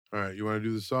All right, you want to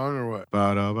do the song or what?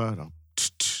 Ba-da-ba-dum.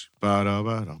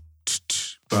 Ba-da-ba-dum.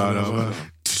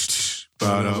 Ba-da-ba-dum.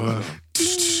 Ba-da-ba-dum.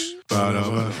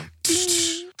 Ba-da-ba-dum.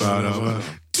 Ba-da-ba-dum.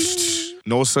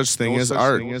 No such thing as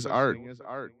art.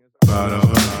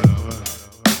 Ba-da-ba-dum.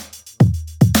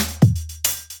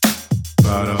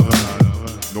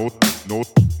 No.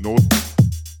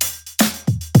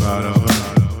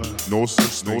 Ba-da-ba-dum. No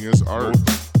such thing as art.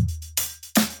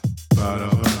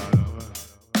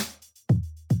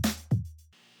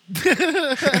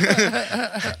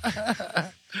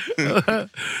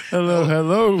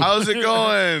 Hello. How's it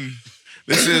going?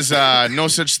 This is No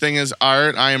Such Thing as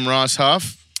Art. I am Ross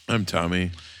Huff, I'm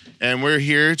Tommy. and we're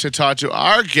here to talk to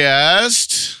our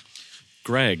guest,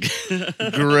 Greg.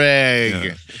 Greg.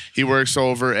 Yeah. He works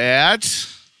over at...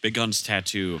 Big Guns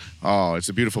Tattoo. Oh, it's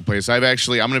a beautiful place. I'm going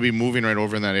to be moving right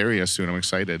over in that area soon. I'm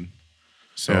excited.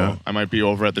 So Yeah. I might be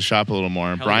over at the shop a little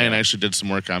more. Hell Brian yeah. actually did some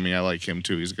work on me. I like him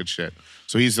too. He's a good shit.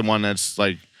 So he's the one that's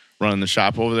like running the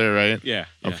shop over there, right? Yeah.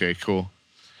 Okay, cool.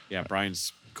 Yeah,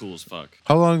 Brian's cool as fuck.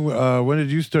 How long, when did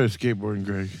you start skateboarding,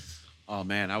 Greg? Oh,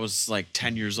 man, I was like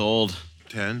 10 years old.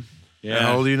 10. Yeah. And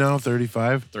how old are you now?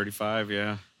 35? 35,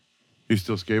 yeah. You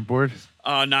still skateboard?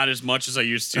 Not as much as I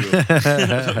used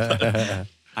to.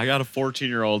 I got a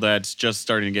 14-year-old that's just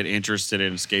starting to get interested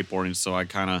in skateboarding, so I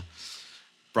kind of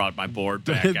brought my board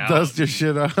back out. Dust your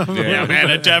shit off. Yeah, man,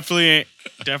 it definitely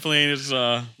ain't as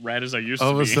rad as I used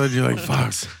All to of be. a sudden, you're like,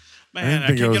 fuck. Man, I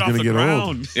think I can't was get off gonna the get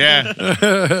old.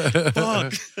 ground.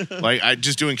 Yeah. Fuck. Like I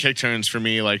just doing kick turns for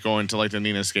me, like going to like the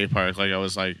Nina skate park. Like I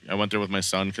went there with my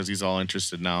son because he's all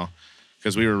interested now.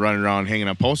 Because we were running around hanging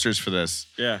up posters for this.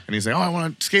 Yeah. And he's like, oh, I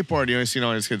want to skateboard. You know, seen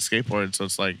all these kids skateboard. So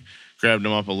it's like, grabbed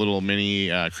him up a little mini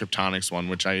Kryptonics one,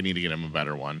 which I need to get him a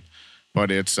better one. But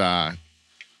it's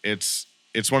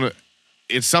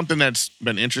something that's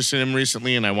been interesting in him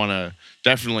recently, and I want to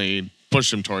definitely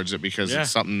push him towards it because Yeah.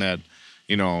 it's something that,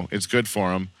 you know, it's good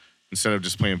for him instead of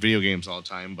just playing video games all the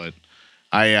time. But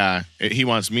he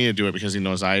wants me to do it because he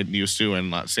knows I used to,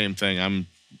 and same thing. I'm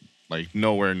like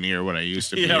nowhere near what I used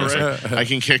to be. Yeah, It's right. like, I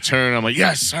can kick turn. I'm like,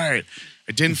 yes, all right.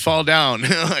 I didn't fall down.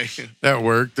 Like, At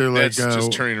work, they're like, that's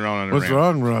just turning around on a what's ramp.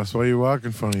 wrong, Ross? Why are you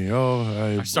walking funny? Oh,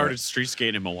 I started street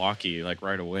skating in Milwaukee like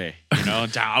right away. You know,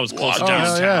 I was close to Oh,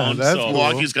 downtown. yeah, that's so. cool.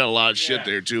 Milwaukee's got a lot of shit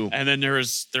there too. And then there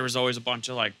was always a bunch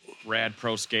of like rad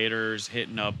pro skaters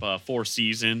hitting up Four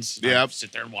Seasons. Yep. I'd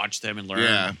sit there and watch them and learn.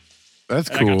 Yeah, That's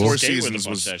And I got to cool. Four skate with Seasons a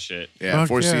bunch was- of that shit. yeah. Fuck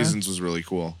Four yeah. Seasons was really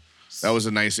cool. That was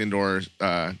a nice indoor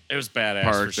It was badass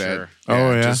park. for sure.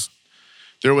 Oh, yeah.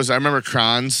 There was. I remember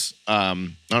Kronz. I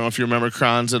don't know if you remember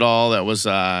Kronz at all. That was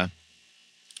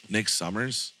Nick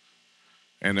Summers,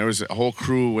 and there was a whole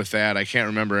crew with that. I can't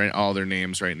remember all their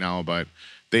names right now, but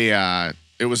they.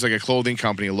 It was like a clothing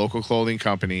company, a local clothing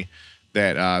company,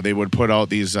 that they would put out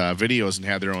these videos and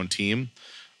have their own team,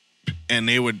 and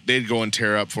they'd go and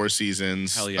tear up Four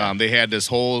Seasons. Hell yeah. They had this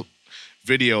whole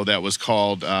video that was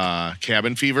called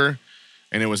Cabin Fever,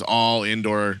 and it was all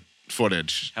indoor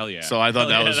footage. Hell yeah. So I thought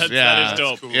Hell that yeah, was that is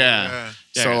dope. Cool. Yeah.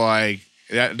 Yeah. So like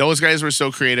those guys were so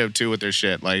creative too with their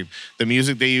shit. Like the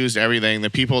music they used, everything. The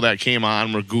people that came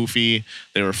on were goofy.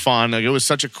 They were fun. Like it was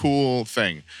such a cool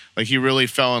thing. Like he really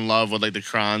fell in love with like the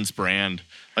Kronz brand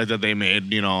like that they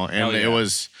made, you know. And Hell yeah. it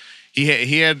was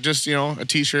he had just, you know, a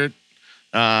t-shirt,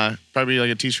 probably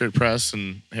like a t-shirt press,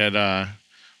 and had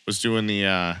was doing the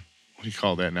what do you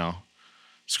call that now?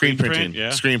 Screen Screen print, printing. yeah.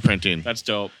 Screen printing. That's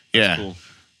dope. Yeah. That's cool.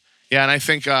 Yeah, and I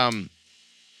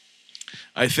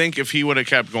think if he would have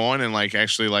kept going and like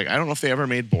actually like I don't know if they ever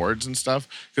made boards and stuff,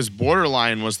 because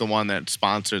Borderline was the one that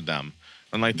sponsored them,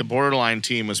 and like the Borderline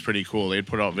team was pretty cool. They'd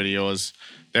put out videos.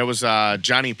 There was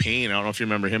Johnny Payne. I don't know if you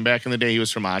remember him back in the day. He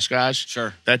was from Oshkosh.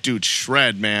 Sure. That dude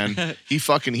shred, man.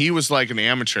 he was like an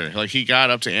amateur. Like he got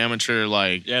up to amateur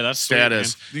like Yeah, that's sweet,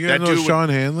 status. You guys That know dude Sean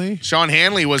Hanley? Sean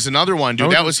Hanley was another one,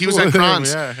 dude. That was He was cool on with him,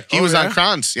 Kronz. yeah. He Oh, was yeah? on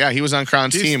Kronz. Yeah, he was on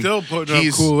Kronz He's team. still putting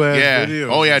up cool-ass yeah. videos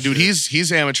Oh yeah, and dude. shit.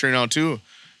 He's amateur now too.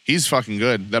 He's fucking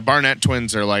good. The Barnett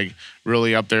twins are like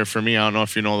really up there for me. I don't know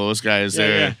if you know those guys. Yeah,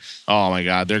 They're yeah. oh my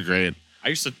god, they're great. I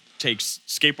used to take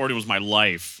skateboarding was my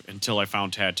life until I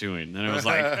found tattooing. Then it was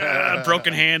like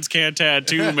broken hands can't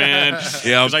tattoo, man.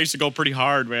 Yeah. Because I used to go pretty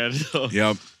hard, man.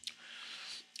 Yep.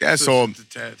 Yeah. So the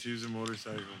tattoos and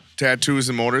motorcycles. tattoos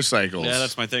and motorcycles. Yeah,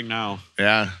 that's my thing now.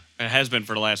 yeah. It has been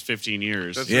for the last 15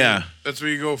 years. That's Yeah. That's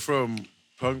where you go from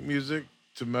punk music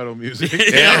to metal music.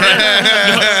 Yeah,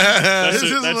 right. This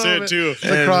is a That's little it bit- too. It's a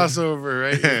crossover,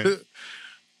 right?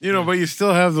 You know, but you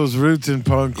still have those roots in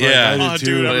punk. Yeah. Like I Oh, do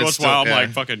dude, too. every it's once in a while I'm still- like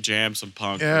yeah. fucking jam some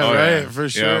punk. Yeah, Oh, right, yeah. for Yeah.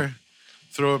 sure.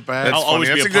 throw it back. That's I'll always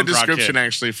funny. be That's a a good punk rock description kid.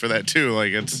 actually for that too.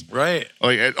 Like it's right.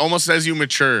 like it almost as you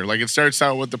mature. Like it starts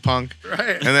out with the punk, Right.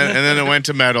 and then it went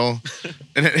to metal.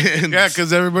 And Yeah,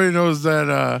 because everybody knows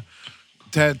that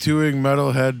tattooing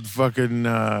metalhead fucking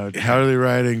Harley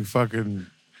riding fucking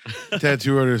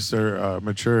tattoo artists are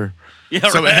mature. Yeah,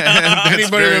 so right. that's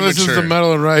Anybody very that listens mature. to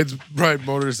metal and ride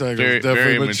motorcycles Very- definitely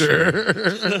very mature.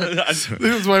 This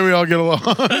is why we all get along.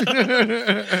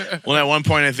 Well, at one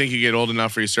point, I think you get old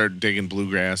enough where you start digging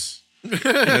bluegrass. You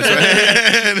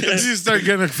start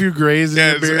getting a few grays in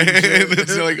Yeah, your beard. and shit.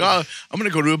 it's like, oh, I'm gonna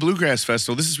go to a bluegrass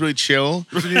festival. This is really chill.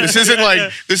 This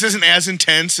isn't as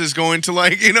intense as going to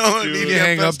like an EDM You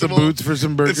hang up the festival. boots for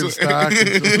some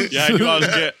Birkenstock. Yeah,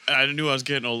 I knew I was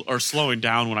getting or slowing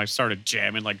down when I started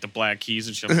jamming like the Black Keys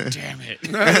and shit. I'm like, damn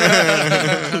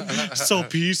it, so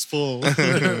peaceful.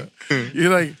 You're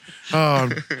like,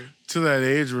 to that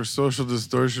age where social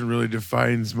distortion really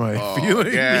defines my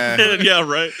feelings. Yeah, Yeah,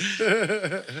 right.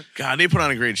 God, they put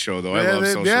on a great show though. I Yeah, love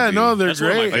social. they're That's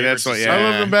one of my great. Like, that's what, favorites. yeah. I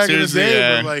love them back Seriously, in the day,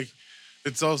 yeah. but like,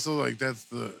 it's also like that's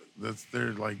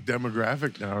their like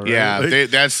demographic now, right? Yeah, Like,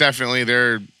 that's definitely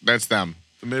that's them.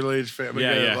 the middle-aged family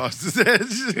Yeah, guy yeah. that lost his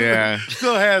edge. Yeah.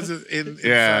 Still has it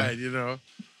inside,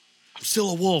 I'm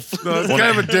still a wolf. No, it's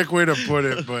kind of a dick way to put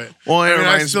it, but Well, it I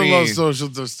reminds still me. love social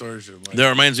distortion. Like, That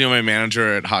reminds me of my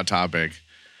manager at Hot Topic.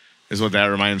 Is what that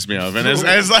reminds me of, and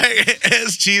as like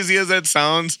as cheesy as that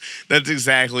sounds, that's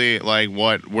exactly like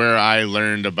where I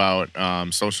learned about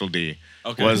Social D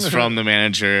Okay. was from the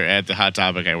manager at the Hot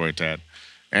Topic I worked at,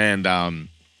 and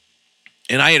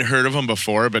I had heard of him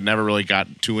before, but never really got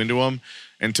too into him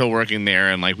until working there,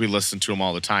 and like we listened to him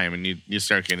all the time, and you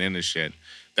start getting into shit.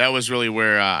 That was really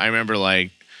where I remember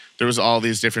like there was all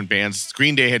these different bands.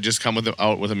 Green Day had just come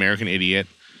out with American Idiot.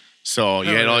 So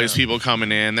you had all these people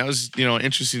coming in. That was,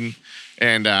 interesting.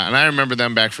 And I remember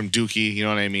them back from Dookie, you know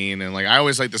what I mean? And like I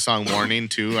always liked the song Warning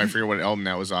too. I forget what album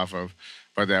that was off of.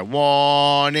 But that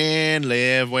warning,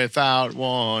 live without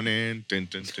warning. Dun,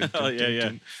 dun, dun, dun, Oh, yeah, dun, yeah.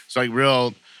 dun. It's like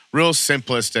real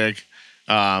simplistic.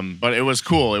 But it was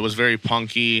cool. It was very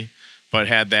punky, but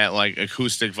had that like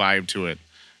acoustic vibe to it.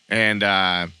 And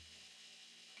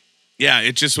yeah,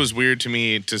 it just was weird to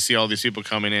me to see all these people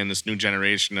coming in, this new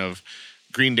generation of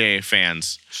Green Day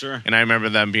fans. Sure. And I remember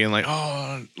them being like,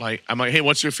 oh, like, I'm like, hey,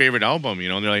 what's your favorite album?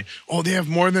 And they're like, oh, they have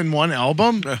more than one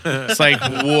album? It's like,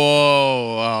 whoa,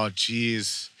 oh,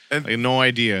 jeez. And- Like, no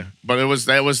idea. But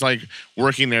that was like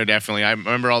working there definitely. I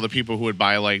remember all the people who would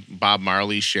buy like Bob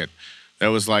Marley shit. That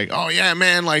was like, oh, yeah,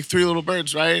 man, like Three Little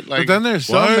Birds, right? Like, but then there's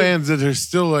some what? bands that are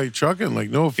still like trucking,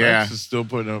 like No Effects Yeah. is still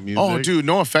putting out music. Oh, dude,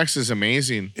 No Effects is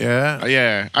amazing. Yeah.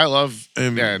 Yeah, I love,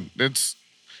 And-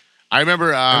 I remember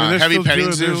they're Heavy still Petting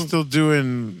doing, Zoo. They're still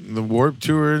doing the Warp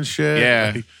Tour and shit.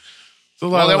 Yeah. Like, it's a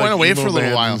lot Well, of, that like, went away emo for a little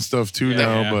bands while. and stuff too Yeah,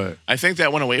 now, yeah. but I think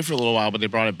that went away for a little while, but they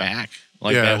brought it back.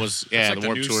 Like Yeah. that was It's like the the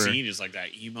Warped new Tour. scene is like that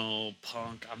emo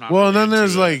punk. I'm not. well, and really then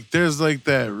there's into it. like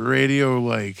that radio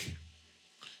like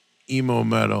emo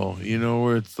metal,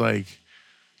 where it's like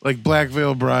Black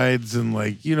Veil Brides and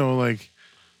like like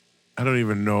I don't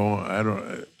even know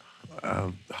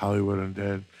Hollywood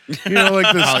Undead.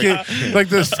 Like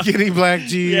the skinny black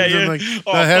jeans Yeah, yeah. and like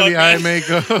Oh, the heavy fuck, eye man.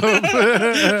 makeup.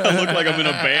 I look like I'm in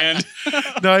a band.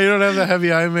 No, you don't have the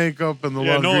heavy eye makeup and the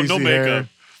Yeah, long no greasy makeup.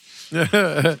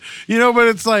 hair. But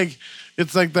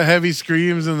it's like the heavy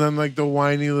screams and then like the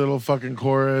whiny little fucking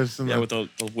chorus and Yeah, the, with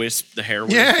the wisp, the hair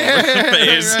wisp yeah, over the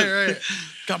face. right.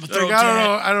 Got my Like, throat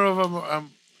I don't know if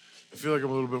I feel like I'm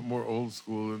a little bit more old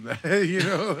school than that.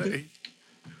 Like,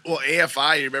 Well,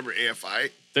 AFI, you remember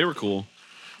AFI? They were cool.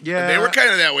 yeah, They were kind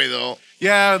of that way though.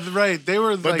 yeah, right. They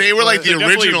were, But they were like They the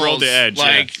definitely originals. rode the edge, Like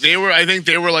I think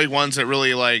they were like ones that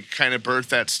really like kind of birthed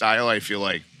that style. I feel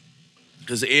like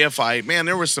because AFI, man,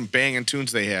 there were some banging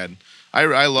tunes they had.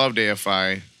 I loved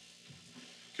AFI.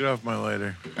 Get off my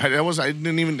lighter. I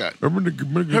didn't even.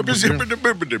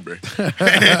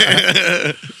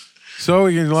 So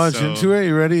we can launch So- into it.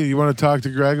 You ready? You want to talk to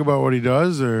Greg about what he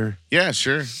does, or Yeah,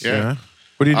 sure. Yeah.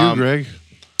 What do you do, Um, Greg?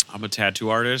 I'm a tattoo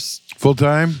artist. Full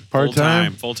time, part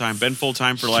time, Full time. Been full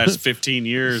time for the last 15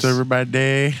 years. server by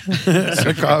day,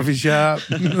 a coffee shop.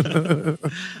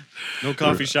 No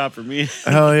coffee shop for me.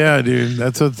 Hell yeah, dude.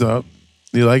 That's what's up.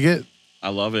 You like it? I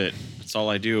love it. That's all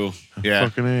I do. Yeah.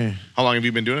 Fucking A. How long have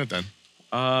you been doing it then?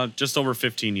 Just over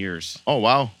 15 years. Oh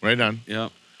wow, right on.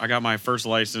 Yep. I got my first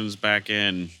license back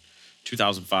in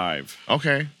 2005.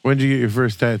 Okay. When did you get your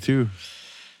first tattoo?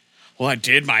 Well, I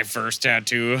did my first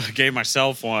tattoo. I gave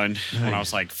myself one when I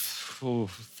was like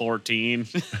 14.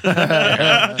 Hand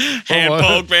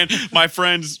poke, man. My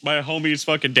homie's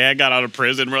fucking dad got out of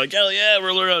prison. We're like, hell yeah,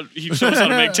 he showed us how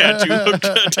to make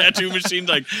tattoo machines.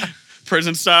 Like,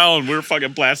 prison style, and we were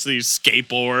fucking blasting these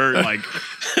skateboard, like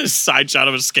side shot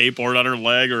of a skateboard on her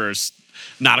leg or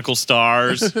nautical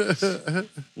stars.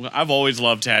 Well, I've always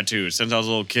loved tattoos since I was a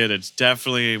little kid. It's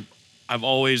definitely, I've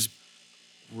always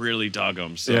really dug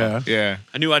them. So Yeah.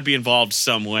 I knew I'd be involved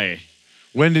some way.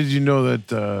 When did you know that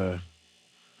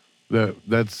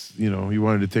that's you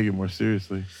wanted to take it more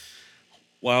seriously?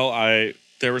 Well,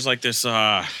 there was like this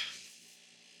what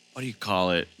do you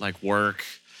call it? Like work.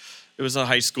 It was a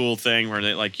high school thing where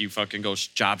they like you fucking go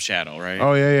job shadow, right?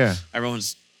 Oh yeah. Everyone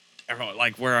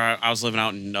like where I was living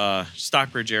out in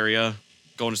Stockbridge area,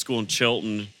 going to school in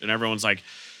Chilton, and everyone's like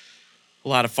a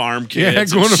lot of farm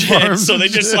kids. Yeah, going to shit. farms. So they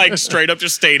just like straight up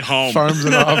just stayed home. Farms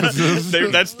and offices.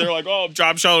 They're like, oh, I'm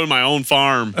job shadowing my own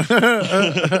farm, or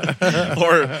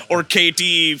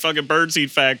KT fucking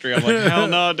birdseed factory. I'm like, hell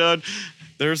no, dude.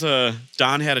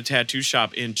 Don had a tattoo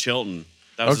shop in Chilton.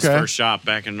 That was his first shop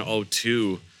back in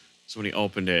 2002. That's when he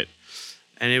opened it,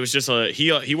 and it was just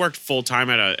he worked full time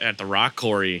at the rock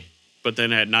quarry, but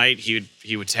then at night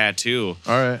he would tattoo.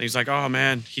 All right. And he's like, oh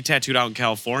man, he tattooed out in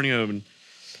California, and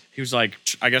he was like,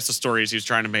 I guess the story is he was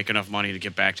trying to make enough money to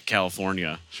get back to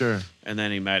California. Sure. And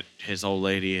then he met his old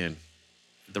lady, and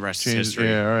the rest is history.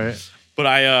 Yeah, all right. But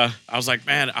I was like,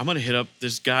 man, I'm gonna hit up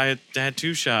this guy at the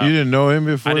tattoo shop. You didn't know him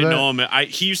before? I didn't know him.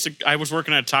 I was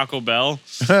working at Taco Bell.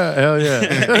 Hell yeah.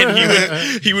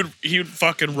 And he would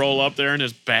fucking roll up there in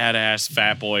his badass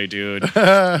fat boy dude,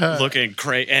 looking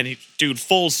crazy, and dude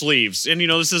full sleeves. And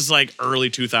this is like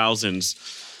early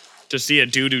 2000s. To see a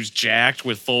dude who's jacked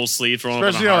with full sleeves rolling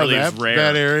up in a Harley is rare.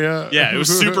 That area. Yeah, it was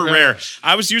super rare.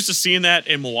 I was used to seeing that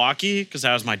in Milwaukee because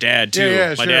that was my dad too.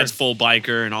 Yeah, my dad's full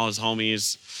biker and all his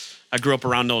homies. I grew up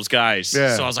around those guys.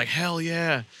 Yeah. So I was like, hell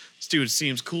yeah. This dude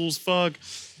seems cool as fuck.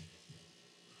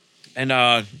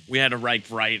 And we had to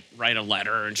write a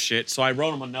letter and shit. So I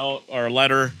wrote him a note or a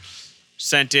letter,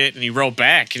 sent it, and he wrote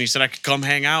back and he said I could come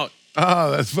hang out.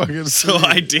 Oh, that's fucking So sweet.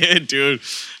 I did, dude.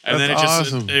 And then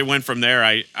awesome. it went from there.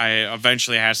 I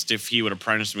eventually asked if he would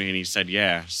apprentice me, and he said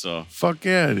yeah. So Fuck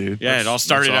yeah, dude. yeah, it all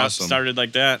started awesome. started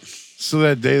like that. So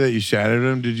that day that you shadowed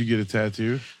him, did you get a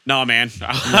tattoo? No, man.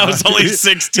 I was only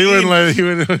 16. He wouldn't let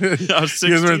you. I was 16.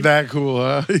 You guys weren't that cool,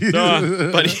 huh?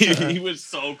 No, but he was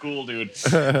so cool, dude.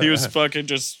 He was fucking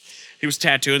he was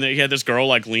tattooing that he had this girl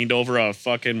like leaned over a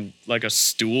fucking like a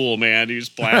stool, man. He was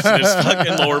blasting his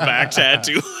fucking lower back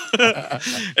tattoo.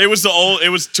 It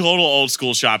was total old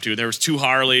school shop, dude. There was 2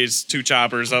 Harleys, 2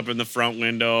 choppers up in the front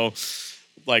window,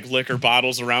 like liquor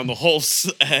bottles around the whole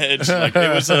edge. Like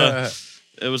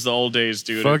it was the old days,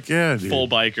 dude. Fuck yeah, dude. Full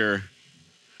biker.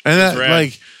 And that rad.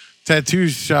 like tattoo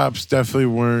shops definitely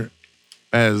weren't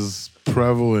as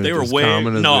prevalent. They were as way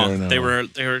common as no. they are now. They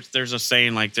were. There's a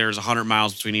saying like there's 100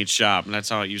 miles between each shop, and that's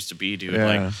how it used to be, dude. Yeah.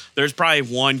 Like there's probably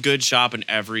one good shop in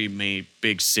every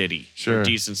big city, Sure.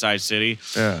 decent sized city.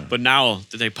 Yeah. But now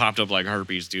they popped up like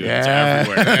herpes, dude. It's Yeah.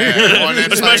 everywhere. Well, and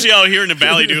it's Especially out here in the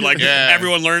valley, dude. Like Yeah.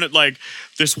 everyone learned it. Like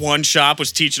this one shop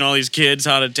was teaching all these kids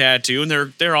how to tattoo, and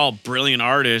they're all brilliant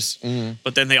artists.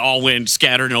 But then they all went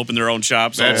scattered and opened their own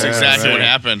shops. That's all over the exactly city. what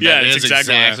happened. Yeah, That it's is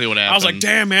exactly what happened. I was like,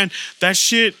 damn, man, that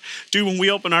shit, dude. When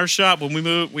we opened our shop, when we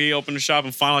moved, we opened a shop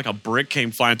and finally like a brick came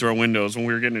flying through our windows when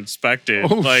we were getting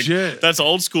inspected. Oh, like shit. that's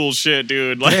old school shit,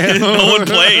 dude. Like no one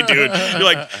played, dude. You're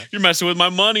like, you're messing with my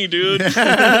money, dude.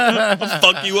 I'll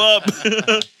fuck you up.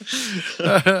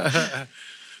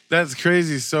 That's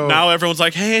crazy. So Now everyone's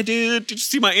like, hey, dude, did you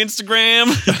see my Instagram?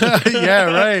 yeah,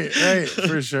 right,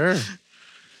 for sure.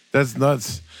 That's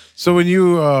nuts. So when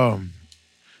you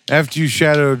after you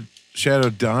shadowed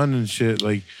Don and shit,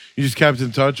 like you just kept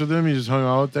in touch with him, you just hung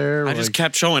out there. I just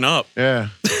kept showing up. yeah.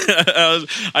 I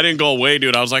didn't go away,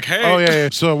 dude. I was like, hey. Oh yeah.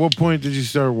 So at what point did you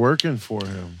start working for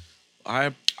him?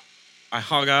 I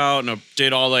hung out and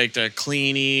did all like the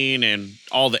cleaning and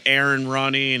all the errand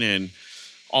running and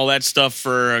all that stuff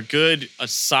for a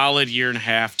solid year and a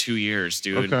half, 2 years,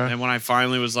 dude. Okay. And when I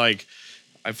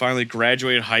finally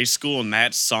graduated high school, and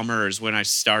that summer is when I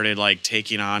started like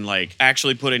taking on like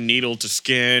actually putting needle to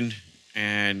skin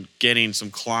and getting some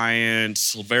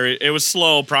clients. It was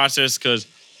slow process because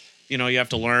you have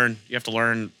to learn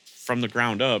from the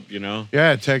ground up,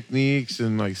 Yeah, techniques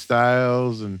and like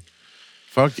styles and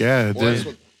fuck yeah.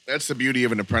 Well, that's the beauty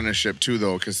of an apprenticeship too,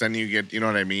 though, because then you get, you know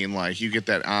what I mean? Like you get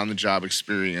that on the job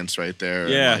experience right there.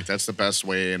 Yeah. And, like, that's the best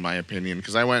way, in my opinion.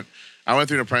 Because I went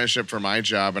through an apprenticeship for my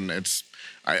job, and it's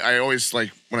I always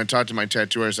like when I talk to my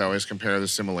tattooers, I always compare the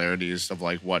similarities of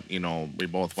like what we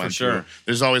both went sure. through.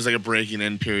 There's always like a breaking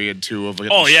in period too of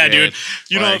like, Oh yeah, shit.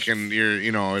 dude. And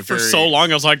you're for so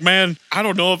long I was like, man, I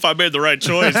don't know if I made the right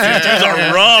choice. These dudes are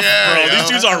rough, bro. These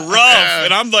dudes are rough,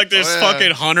 and I'm like this fucking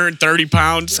 130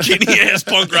 pound skinny ass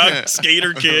punk rock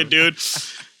skater kid, dude.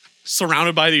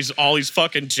 Surrounded by all these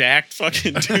fucking jacked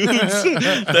fucking dudes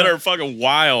that are fucking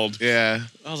wild. Yeah.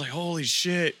 I was like, holy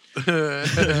shit.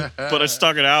 But I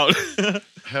stuck it out.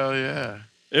 Hell yeah.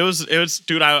 It was,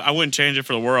 dude, I wouldn't change it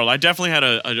for the world. I definitely had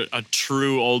a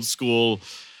true old school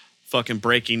fucking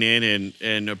breaking in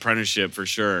and apprenticeship for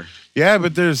sure. Yeah,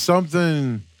 but there's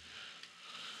something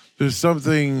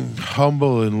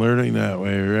humble in learning that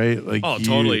way, right? Like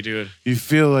totally, dude. You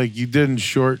feel like you didn't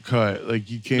shortcut. Like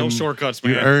you came. No shortcuts,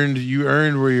 man. You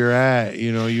earned where you're at.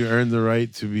 You know, you earned the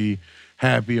right to be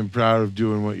happy and proud of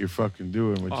doing what you're fucking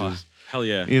doing, which is hell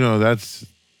yeah. You know, that's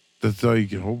all you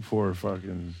can hope for.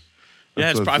 Fucking.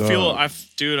 Yeah,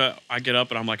 I get up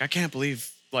and I'm like, I can't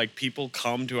believe like people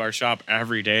come to our shop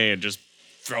every day and just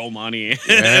throw money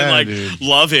and like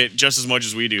love it just as much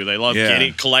as we do. They love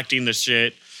collecting the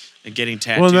shit and getting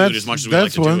tattooed as much as we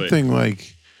like to do it. That's one thing.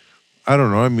 Like, I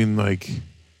don't know. I mean, like,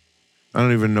 I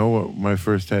don't even know what my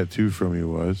first tattoo from you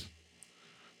was,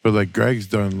 but like Greg's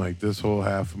done like this whole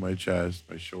half of my chest,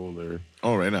 my shoulder.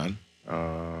 Oh, right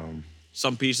on.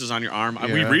 Some pieces on your arm.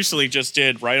 We recently just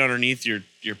did right underneath your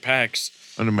pecs.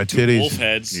 Under my titties. Wolf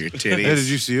heads. Your titties. Hey, did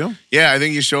you see them? Yeah, I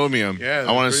think you showed me them. Yeah,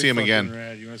 I want to see them again.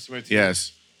 Rad. You want to see my titties?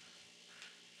 Yes.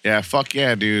 Yeah, fuck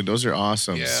yeah, dude. Those are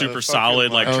awesome. Yeah, super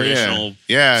solid, like traditional.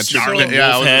 Yeah, gnarly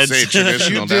I was wolf gonna say heads.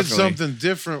 traditional. You did something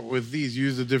different with these. You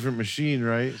used a different machine,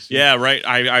 right? So Yeah, right.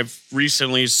 I've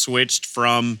recently switched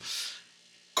from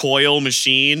coil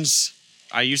machines.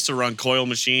 I used to run coil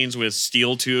machines with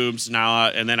steel tubes now,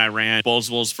 and then I ran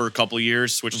disposables for a couple of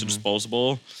years, switched to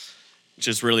disposable, which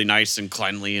is really nice and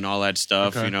cleanly and all that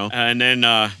stuff, Okay. you know. And then,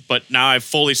 but now I've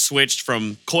fully switched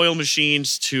from coil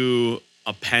machines to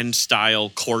a pen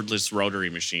style cordless rotary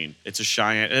machine. It's a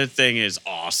Cheyenne. That thing is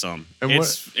awesome. And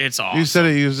it's awesome. You said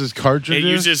it uses cartridges? It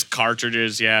uses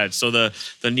cartridges, yeah. So the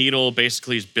needle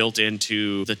basically is built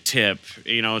into the tip,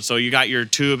 you know. So you got your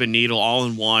tube and needle all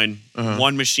in one.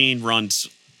 One machine runs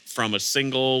from a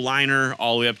single liner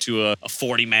all the way up to a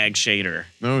 40 mag shader.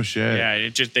 No shit. Yeah,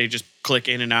 they just click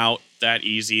in and out that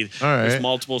easy. All right. There's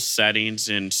multiple settings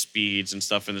and speeds and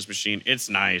stuff in this machine. It's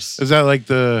nice. Is that like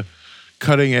the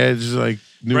cutting edge, like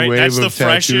new wave that's of the tattoo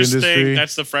freshest industry? thing.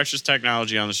 That's the freshest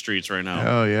technology on the streets right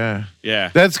now. Oh yeah. Yeah.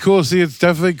 That's cool. See, it's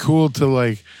definitely cool to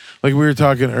like we were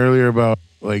talking earlier about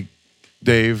like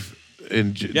Dave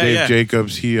and Dave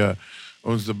Jacobs. He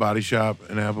owns the body shop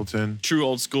in Appleton. True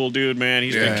old school dude, man.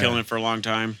 He's been killing it for a long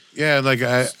time. Yeah, like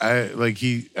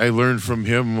I learned from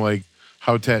him like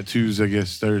how tattoos, I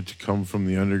guess, started to come from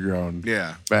the underground.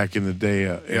 Yeah. Back in the day,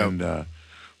 and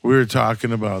we were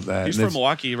talking about that. He's from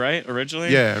Milwaukee, right? Originally.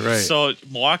 Yeah, right. So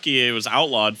Milwaukee, it was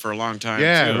outlawed for a long time.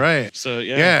 Yeah, too. right. So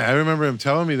yeah, I remember him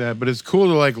telling me that. But it's cool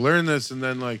to like learn this and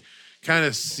then like kind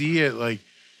of see it like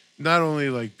not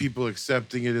only like people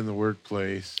accepting it in the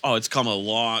workplace. Oh, it's come a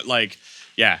long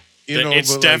yeah. You know,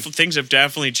 it's but, things have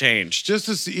definitely changed. Just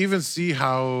to see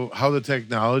how the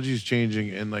technology is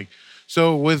changing and like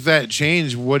so with that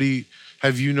change,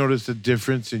 have you noticed a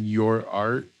difference in your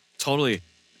art? Totally.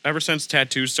 Ever since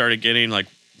tattoos started getting like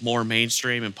more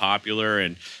mainstream and popular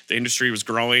and the industry was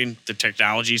growing, the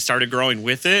technology started growing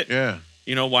with it. Yeah.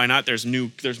 You know, why not? There's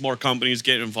more companies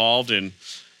getting involved and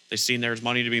they've seen there's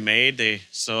money to be made. The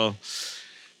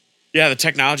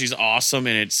technology is awesome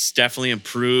and it's definitely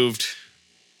improved.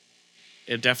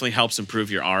 It definitely helps improve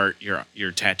your art,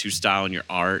 your tattoo style and your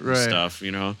art and stuff,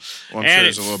 you know. Well, I'm sure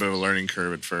there's a little bit of a learning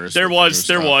curve at first. There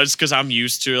was because I'm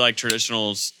used to like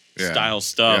traditional style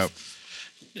stuff. Yep.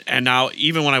 And now,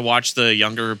 even when I watch the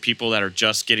younger people that are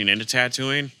just getting into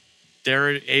tattooing,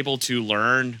 they're able to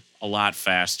learn a lot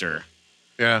faster.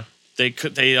 Yeah, they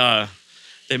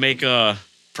make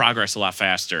progress a lot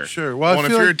faster. Sure. Well,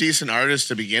 if you're a decent artist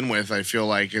to begin with, I feel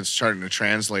like it's starting to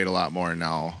translate a lot more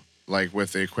now, like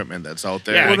with the equipment that's out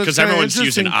there. Yeah, because everyone's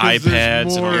using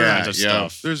iPads and all kinds of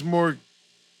stuff. There's more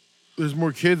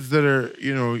kids that are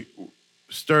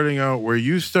starting out where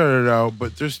you started out,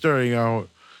 but they're starting out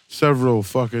several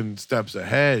fucking steps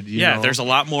ahead. You know? There's a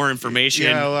lot more information.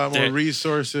 Yeah, a lot more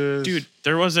resources. Dude,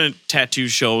 there wasn't tattoo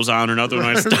shows on or nothing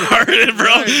when I started, bro.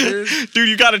 Right, dude,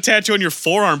 you got a tattoo on your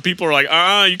forearm. People are like,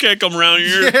 you can't come around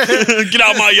here. Get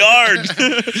out my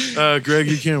yard. Greg,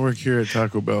 you can't work here at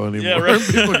Taco Bell anymore. Yeah, right.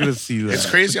 People are going to see that. It's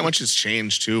crazy how much it's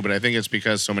changed, too, but I think it's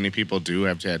because so many people do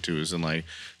have tattoos and, like,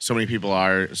 so many people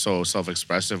are so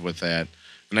self-expressive with that.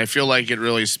 And I feel like it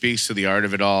really speaks to the art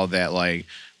of it all that like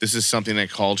this is something that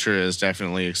culture has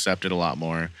definitely accepted a lot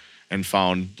more and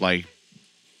found like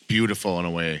beautiful in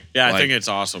a way. Yeah, I Like, think it's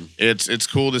awesome. it's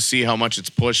cool to see how much it's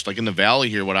pushed. Like in the Valley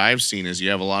here, what I've seen is you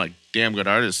have a lot of damn good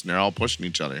artists and they're all pushing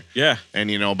each other. Yeah. And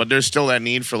but there's still that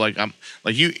need for like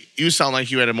like you sound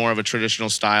like you had a more of a traditional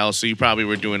style, so you probably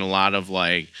were doing a lot of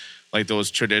like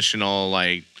those traditional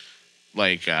like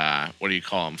what do you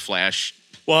call them, flash.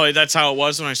 Well, that's how it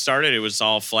was when I started. It was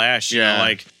all flash. You Yeah. know,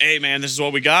 like, hey, man, this is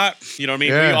what we got. You know what I mean?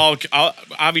 Yeah. We all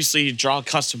obviously draw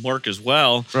custom work as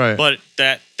well. Right. But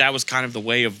that was kind of the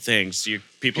way of things.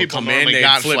 People come in, normally they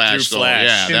got flip Flash, through though.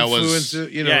 Flash. Yeah, that was.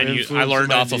 Influence, Yeah, and I influence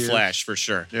learned some off of ideas. Flash for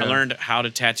sure. Yeah. I learned how to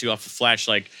tattoo off of Flash.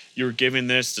 Like, you were given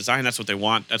this design, that's what they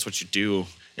want, that's what you do.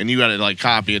 And you got to like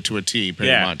copy it to a T, pretty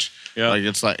Yeah. much. Yeah. Like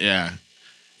it's like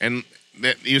and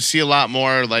you see a lot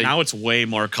more like Now it's way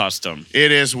more custom.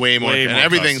 it is way more, Way and more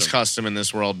everything's custom. custom in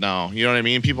this world now. You know what I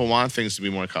mean? People want things to be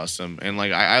more custom, and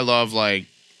like I love like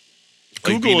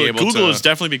being able Google to- has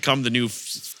definitely become the new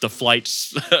the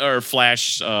flights or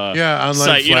Flash Yeah, online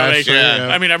site. You know, Flash. yeah.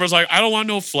 I mean, everyone's like, I don't want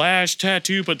no Flash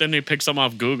tattoo, but then they pick some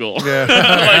off Google. Yeah.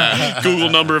 Like Google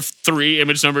number 3,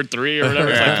 image number 3 or whatever.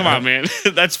 It's like, come on, man.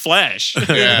 That's Flash.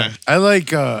 yeah. I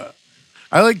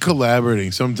like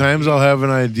collaborating. Sometimes I'll have an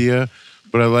idea,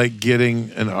 but I like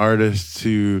getting an artist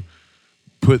to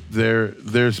put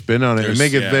their spin on it and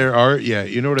make it yeah. their art. Yeah,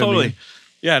 you know what I Totally. mean?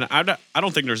 Yeah, and I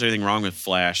don't think there's anything wrong with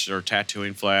Flash or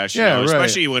tattooing Flash. Yeah, right.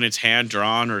 Especially when it's hand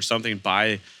drawn or something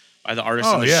by the artist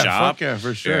Oh in the yeah, shop. fuck yeah,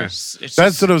 for sure. It's That's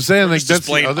just- what I'm saying. we're Like just that's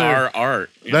the displaying other. our art.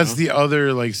 That's the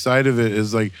other like side of it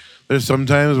is like there's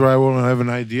sometimes where I won't have an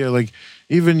idea. Like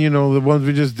even the ones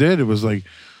we just did, it was like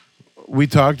we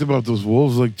talked about those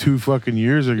wolves like 2 fucking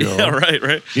years ago. Yeah,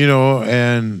 right.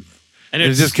 And And it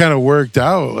it's just kind of worked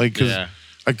out. Like because Yeah.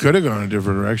 I could have gone a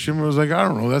different direction, but I was like, I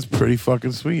don't know, that's pretty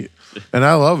fucking sweet, and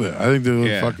I love it. I think they look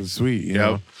Yeah. fucking sweet. You Yep.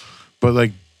 know, but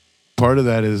like part of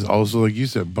that is also like you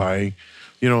said, buying.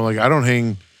 Like I don't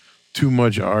hang too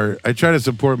much art. I try to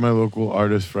support my local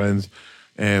artist friends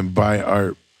and buy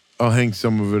art. I'll hang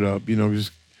some of it up.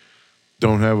 Just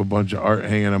don't have a bunch of art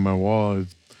hanging on my wall.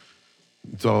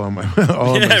 It's all on my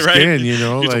all on my skin. You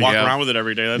just like walk yeah. around with it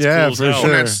every day. That's Yeah, cool as for hell.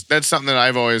 sure. That's something that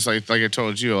I've always like I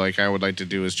told you, like I would like to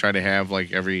do is try to have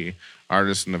like every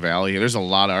artist in the Valley. There's a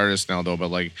lot of artists now though, but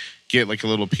like get like a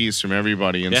little piece from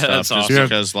everybody and Yeah, stuff. that's Just awesome.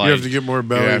 because like you have to get more you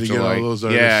belly have to get like, all those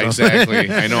artists. yeah, on.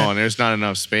 exactly. I know, and there's not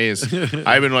enough space.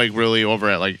 I've been like really over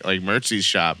at like Mertzy's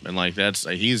shop, and like that's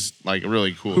he's like a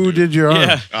really cool. Who dude. did your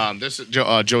art? Yeah. This is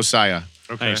Josiah.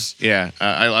 Okay. Nice. Yeah,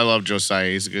 I love Josiah.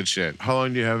 He's a good shit. How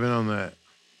long do you have in on that?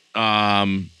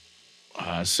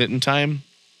 Sitting time,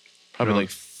 probably No. like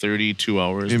 32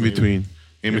 hours. In maybe. between.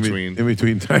 In between. In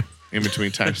between time. In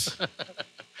between times.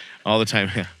 All the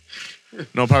time, yeah.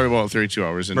 No, probably about 32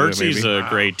 hours into it, Mertzy's maybe. a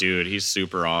great dude. He's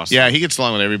super awesome. Yeah, he gets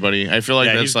along with everybody. I feel like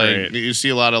Yeah, that's he's like great. you see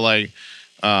a lot of like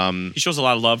He shows a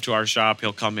lot of love to our shop.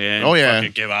 He'll come in. Oh, yeah.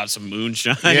 fucking give out some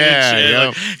moonshine. Yeah, and shit. yep.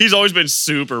 Like, he's always been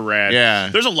super rad. Yeah.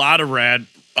 There's a lot of rad.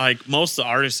 Like most of the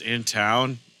artists in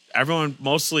town, everyone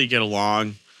mostly get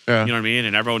along. Yeah. You know what I mean?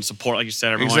 And everyone support, like you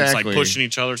said, everyone's Exactly. like pushing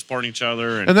each other, supporting each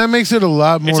other. And And that makes it a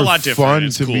lot more a lot different. fun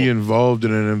It's to cool. be involved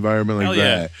in an environment like Hell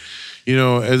yeah. that.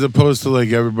 As opposed to like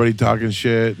everybody talking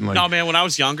shit and like no, man, when I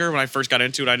was younger, when I first got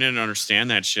into it, I didn't understand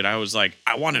that shit. I was like,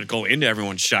 I wanted to go into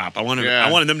everyone's shop. I wanted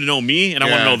them to know me, and I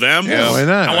want to Yeah. know them. Yeah, why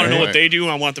not? I want to know Right. what they do,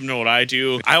 and I want them to know what I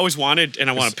do. I always wanted, and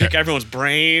I want to pick everyone's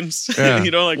brains. Yeah.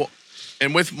 Like,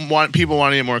 and with people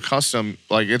wanting it more custom,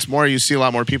 like it's more you see a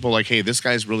lot more people like, hey, this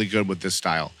guy's really good with this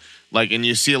style. Like, and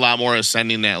you see a lot more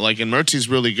ascending that. Like, and Mertzy's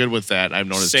really good with that. I've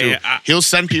noticed too. He'll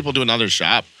send people to another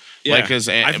shop. yeah. Like, cause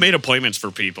I've made appointments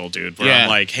for people, dude, where Yeah. I'm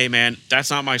like, hey, man,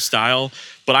 that's not my style,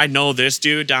 but I know this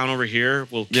dude down over here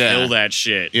will Yeah. kill that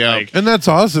shit. Yeah. Like, and that's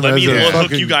awesome Let as me a hook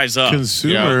fucking you guys up.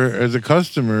 consumer, as a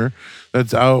customer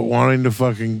that's out wanting to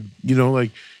fucking like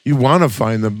you want to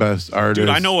find the best artist. dude,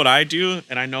 I know what I do,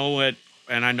 and I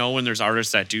know when there's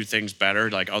artists that do things better,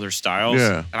 like other styles.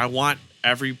 Yeah. And I want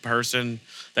every person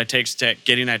that takes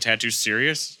getting that tattoo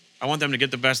serious, I want them to get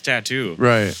the best tattoo.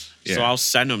 Right. So Yeah. I'll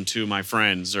send them to my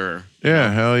friends or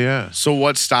Yeah, hell yeah. So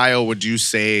what style would you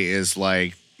say is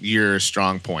like your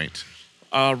strong point?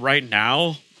 right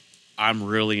now, I'm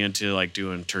really into like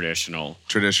doing traditional.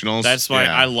 Traditionals? That's why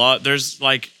Yeah. I love. There's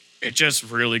like it just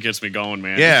really gets me going,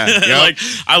 man. Yeah, yep. Like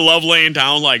I love laying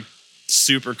down like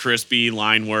super crispy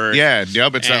line work. Yeah,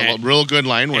 yep. It's a And- real good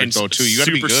line work and though too. You got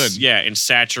to be super good. Yeah, and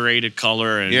saturated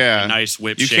color and Yeah. a nice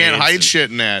whip. You can't shades hide and- shit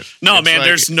in that. No, It's man. like-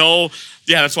 There's no.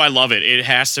 Yeah, that's why I love it. It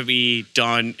has to be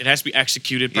done. It has to be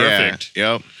executed perfect.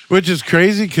 Yeah, yep. Which is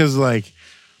crazy because like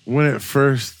when it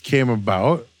first came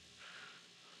about.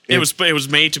 It was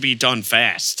made to be done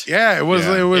fast. Yeah, it was.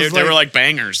 Yeah. It was. They were like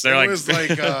bangers. They're it like, was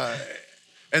like,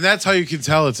 and that's how you can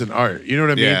tell it's an art. You know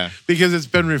what I mean? Yeah. Because it's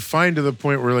been refined to the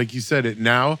point where, like you said, it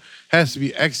now has to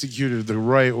be executed the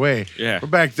right way. Yeah.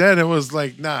 But back then, it was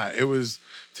like, nah, it was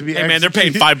to be. hey man, they're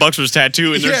paying $5 for this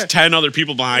tattoo, and Yeah. there's 10 other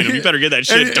people behind them. You better get that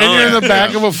shit and done. you're in the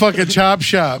back of a fucking chop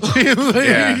shop. Like,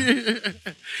 Yeah.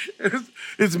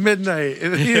 it's midnight.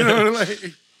 You know,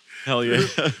 like. Hell yeah.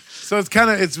 So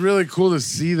it's really cool to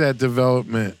see that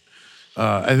development.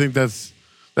 I think that's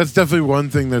definitely one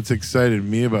thing that's excited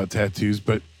me about tattoos.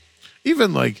 But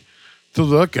even like to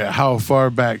look at how far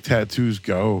back tattoos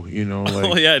go, you know, like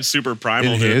Oh yeah, it's super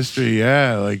primal. in dude. history,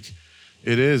 yeah, like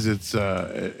it is. It's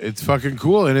fucking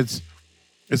cool, and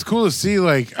it's cool to see.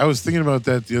 Like I was thinking about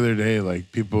that the other day.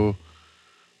 Like people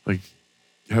like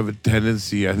have a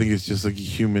tendency. I think it's just like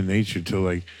human nature to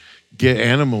like get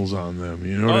animals on them.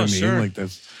 You know what I mean? Sure. Like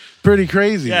that's pretty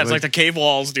crazy. Yeah, it's like the cave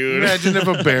walls, dude. imagine if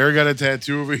a bear got a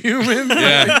tattoo of a human.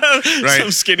 Yeah. Right.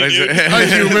 Some skinny Like, dude. A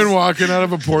human walking out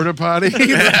of a porta potty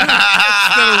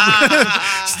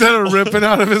instead of ripping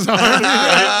out of his arm.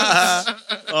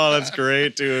 Oh, that's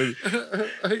great, dude.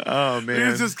 Oh man.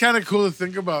 It's just kind of cool to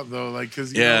think about though, like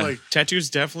because you Yeah. know, like Tattoos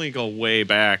definitely go way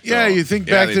back. yeah, though. you think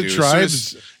Yeah, back they to do.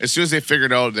 tribes. As soon as they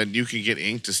figured out that you could get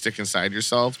ink to stick inside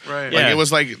yourself, Right. Like Yeah. it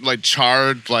was like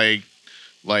charred, like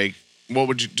what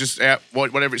would you just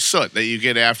whatever soot that you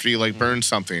get after you like burn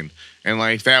something, and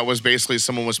like that was basically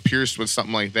someone was pierced with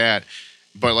something like that,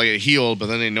 but like it healed, but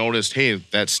then they noticed, hey,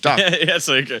 that stuck, yeah, it's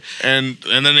like and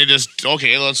then they just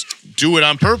okay, let's do it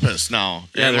on purpose now,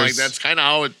 Yeah, and like there's- that's kind of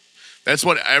how it. That's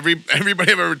what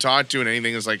everybody I've ever talked to and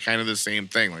anything is like kind of the same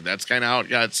thing. Like that's kind of how it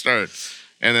got started.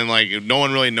 And then like no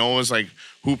one really knows like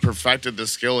who perfected the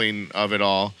skilling of it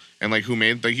all and like who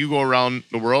made like you go around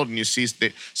the world and you see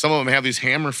some of them have these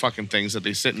hammer fucking things that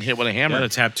they sit and hit with a hammer. the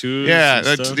tattoos. Yeah, and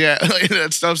that's stuff.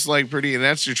 that stuff's like pretty, and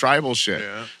that's your tribal shit.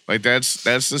 Yeah. Like that's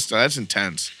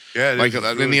intense. Yeah, it like is. It's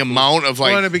and really the cool. amount of like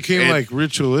well, and it became like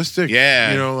ritualistic.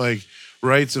 Yeah. you know, like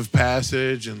rites of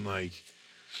passage and like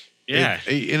Yeah.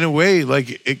 in a way,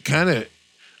 like it kind of.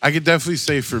 I could definitely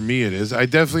say for me it is. I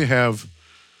definitely have,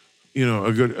 you know,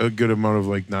 a good amount of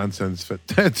like nonsense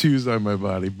tattoos on my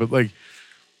body, but like,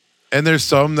 and there's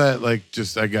some that like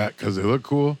just I got because they look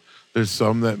cool. There's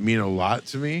some that mean a lot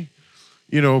to me,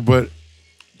 you know. But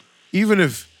even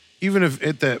if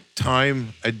at that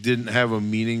time I didn't have a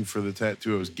meaning for the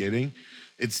tattoo I was getting,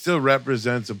 it still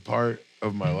represents a part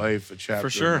of my life, a chapter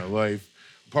sure. of my life,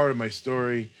 part of my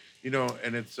story, you know.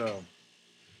 And it's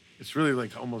really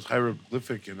like almost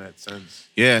hieroglyphic in that sense.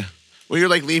 Yeah. Well, you're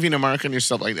like leaving a mark on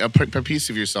yourself, like a piece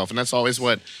of yourself, and that's always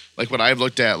what I've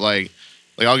looked at. Like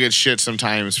I'll get shit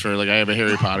sometimes for like I have a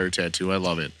Harry Potter tattoo. I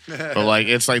love it, but like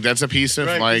it's like that's a piece of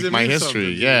Right, 'cause like it my means history. something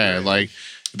to you, Yeah, right? like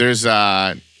there's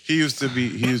He used to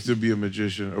be a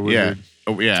magician, a yeah. wizard.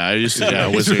 Oh, yeah, I used to. Yeah,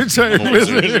 a He's a wizard. retired I'm a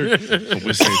wizard. A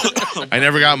wizard. I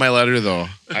never got my letter though.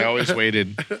 I always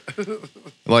waited.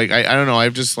 Like I don't know.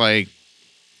 I've just like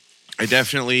I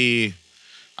definitely.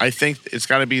 I think it's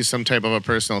got to be some type of a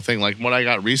personal thing. Like what I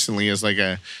got recently is like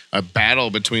a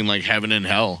battle between like heaven and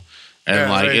hell, and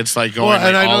Yeah, like right. it's like going Well,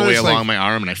 and like, I all the way noticed, along like, my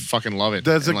arm, and I fucking love it.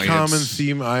 That's And, a like, common it's-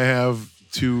 theme I have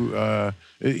to,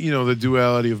 you know, the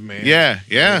duality of man. Yeah,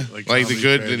 yeah, Like like the comedy,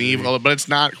 good and tragedy. evil, but it's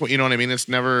not. You know what I mean? It's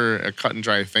never a cut and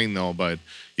dry thing though. But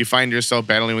you find yourself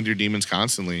battling with your demons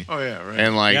constantly, Oh yeah, right.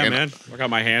 and like, Yeah, and, man. I got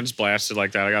my hands blasted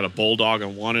like that. I got a bulldog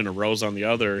on one and a rose on the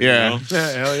other. Yeah. You know?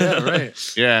 yeah, hell yeah,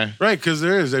 right, yeah, right. Because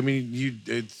there is. I mean,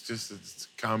 it's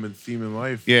a common theme in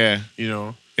life. yeah, You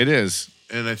know, it is.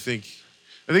 and I think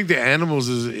the animals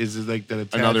is like that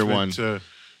attachment Another one. to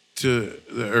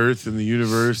the earth and the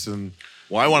universe and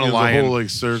Well, I want you a know, the lion. whole like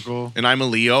circle. And I'm a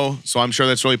Leo, so I'm sure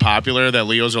that's really popular. That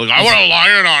Leos are like, I want a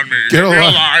lion on me. Get a Give me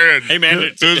lion." lion. Hey,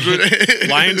 man.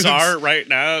 Lions are right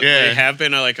now. Yeah. They have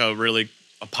been a really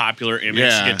popular image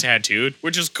Yeah. to get tattooed,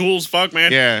 which is cool as fuck,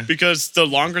 man. Yeah. Because the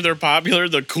longer they're popular,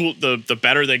 the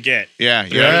better they get. Yeah,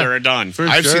 The yeah. better they're done. For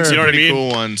I've sure. seen some You know what I pretty mean? cool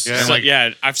ones. Yeah. And It's like, like,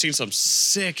 yeah, I've seen some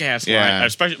sick ass Yeah. lions,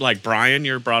 especially like Brian.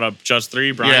 You brought up Just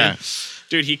 3, Brian. Yeah.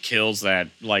 Dude, he kills that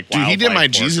like. dude, he did my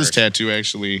wildlife Jesus portrait. tattoo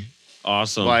actually.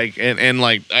 Awesome. Like, and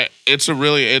like, it's a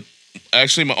really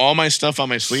Actually, all my stuff on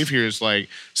my sleeve here is like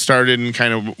started and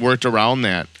kind of worked around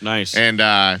that. nice. And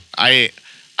I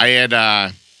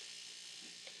had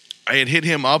hit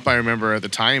him up. I remember at the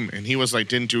time, and he was like,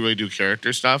 didn't really do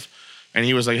character stuff, and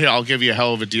he was like, hey, I'll give you a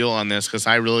hell of a deal on this because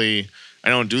I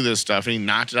don't do this stuff, and he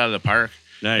knocked it out of the park.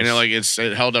 Nice.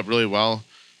 And it held up really well.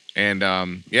 And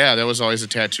yeah, that was always a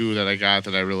tattoo that I got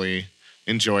that I really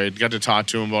enjoyed. Got to talk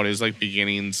to him about his like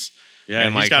beginnings Yeah,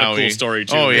 and he's like got how a cool story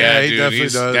too. Oh man. yeah, he dude, definitely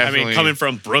he's does. I mean, coming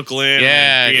from Brooklyn,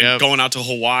 Yeah, and yep. going out to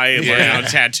Hawaii and learning Yeah. how to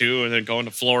tattoo, and then going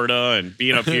to Florida and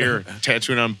being up here.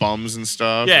 tattooing on bums and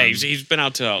stuff. Yeah, and- he's been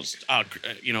out to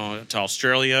to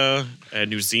Australia and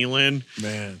New Zealand.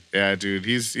 Man. yeah, dude,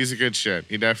 he's a good shit.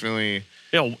 He definitely.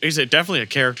 He's definitely a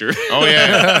character. Oh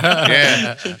yeah,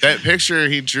 yeah. That picture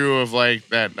he drew of like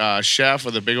that chef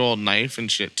with a big old knife and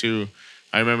shit too.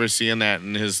 I remember seeing that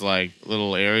in his like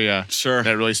little area. Sure.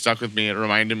 That really stuck with me. It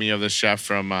reminded me of the chef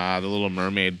from The Little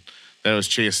Mermaid that was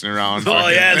chasing around. Oh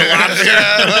yeah, the lobster.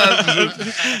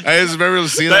 I just remember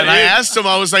seeing that. And I asked him.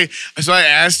 I was like, so I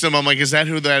asked him. I'm like, is that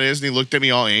who that is? And he looked at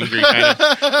me all angry, kind of.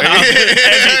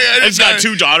 He's got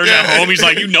 2 daughters at home. He's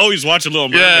like, he's watching Little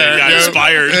Mermaid. Yeah, He got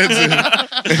inspired.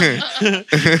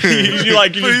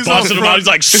 You just busted him out. He's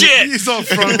like, shit, He's all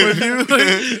front with you.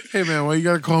 Like, hey man, why you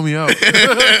gotta call me out?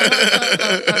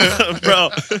 bro.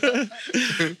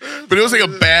 But it was like a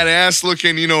badass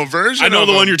looking, version. I know of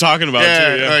the him. one you're talking about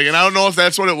Yeah, too. Yeah. like, and I don't know if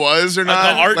that's what it was or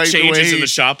not. The art like, changes way in the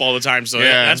shop all the time, so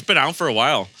Yeah. that's been out for a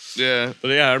while. Yeah, But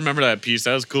yeah, I remember that piece.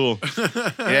 That was cool.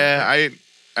 yeah.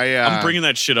 I'm bringing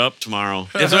that shit up tomorrow.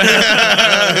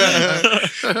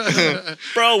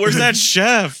 Bro, where's that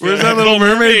chef? Where's that Little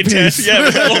Mermaid piece? Yeah,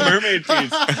 the Little Mermaid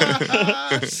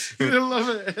piece. I love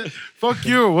it. Fuck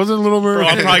you. It wasn't Little Bro,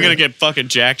 Mermaid. I'm probably gonna get fucking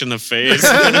jacked in the face.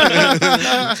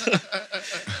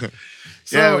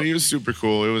 Yeah, he was super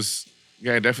cool. It was,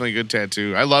 definitely a good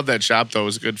tattoo. I love that shop though. It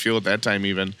was a good feel at that time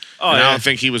even. Oh, And I yeah. don't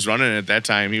think he was running it at that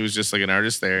time. He was just like an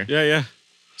artist there. Yeah.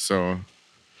 So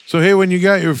So hey, when you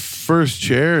got your first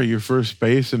chair, your first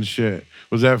space and shit,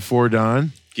 was that for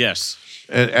Don Yes.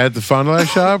 at the Fond du Lac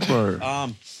shop or?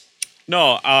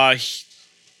 No,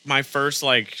 my first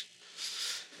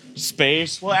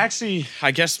space. Well, actually,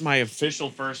 I guess my official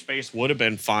first space would have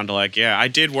been Fond du Lac. Yeah, I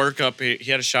did work up. He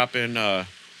had a shop in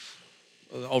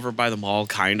over by the mall,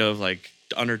 kind of like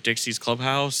under Dixie's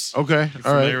Clubhouse. Okay, all right.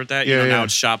 Familiar with that? Yeah, Now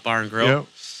it's Shop Bar and Grill. Yep.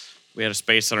 We had a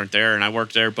space under there, and I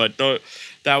worked there. But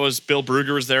that was Bill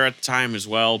Brugger was there at the time as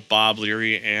well, Bob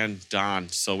Leary and Don.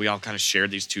 So we all kind of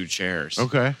shared these 2 chairs.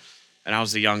 Okay. And I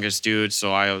was the youngest dude,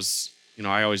 so I was,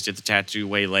 I always did the tattoo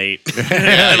way late.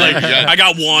 I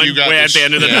got one You got way the at the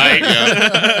end of the night.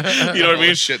 You know what I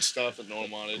mean? Shit stuff that no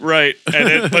one wanted. Right.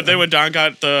 But then when Don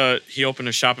he opened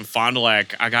a shop in Fond du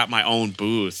Lac, I got my own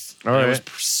booth. All It was right.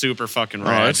 super fucking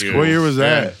rad, that's dude. What year was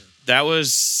that? That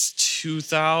was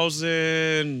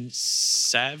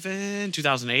 2007,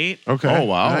 2008. Okay. Oh,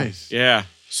 wow. Nice. Yeah.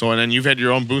 So and then you've had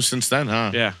your own booth since then,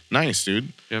 huh? Yeah. Nice,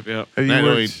 dude. Yep. Have That you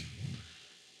really- worked,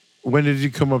 when did you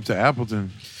come up to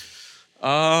Appleton?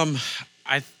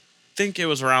 I think it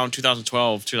was around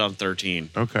 2012, 2013.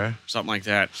 Okay. Something like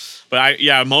that. But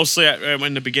mostly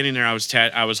in the beginning there, I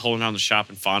was holding down the shop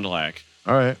in Fond du Lac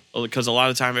All right. because a lot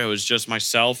of the time it was just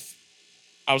myself.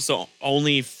 I was the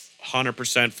only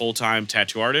 100% full-time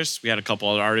tattoo artist. We had a couple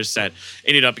other artists that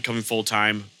ended up becoming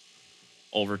full-time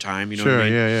over time. You know Sure. what I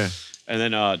mean? Yeah. And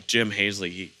then Jim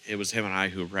Hazley, it was him and I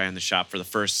who ran the shop for the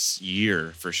first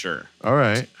year for sure. All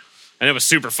right. And it was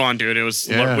super fun, dude. It was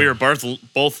Yeah. we were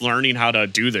both learning how to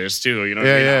do this too. You know, what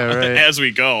I Yeah, mean? yeah, right. As we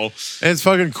go. And it's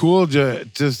fucking cool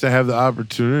just to have the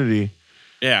opportunity,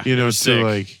 Yeah, you it know, was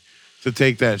to sick. to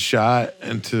take that shot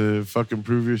and to fucking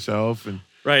prove yourself and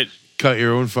Right. cut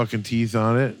your own fucking teeth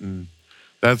on it, and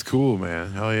that's cool,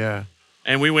 man. Hell yeah.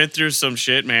 And we went through some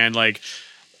shit, man. Like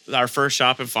our first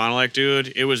shop in Fond du Lac,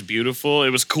 dude. It was beautiful.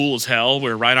 It was cool as hell. We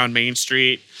were right on Main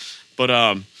Street, but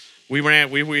we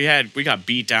got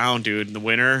beat down, dude. In the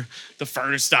winter, the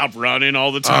furnace stopped running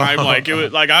all the time. Like it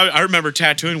was like I remember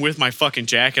tattooing with my fucking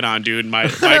jacket on, dude. And my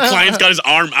client's got his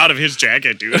arm out of his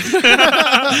jacket, dude.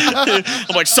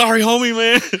 I'm like, sorry, homie,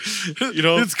 man. You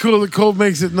know, It's cool. The cold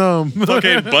makes it numb.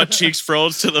 fucking butt cheeks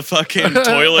froze to the fucking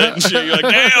toilet and shit. You're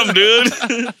like, damn,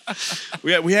 dude.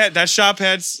 we had that shop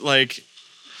had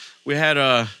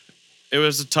it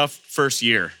was a tough first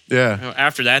year. Yeah.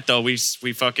 After that though, we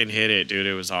fucking hit it, dude.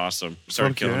 It was awesome. We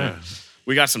started Fuck killing yeah. it.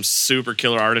 We got some super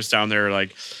killer artists down there,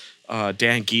 like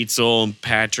Dan Gietzel,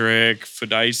 Patrick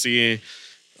Fedicey,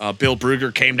 Bill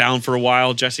Brugger came down for a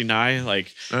while. Jesse Nye,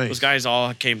 like Nice. those guys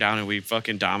all came down and we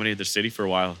fucking dominated the city for a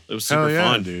while. It was super Hell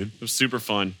yeah, fun, dude. It was super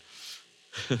fun.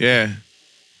 Yeah.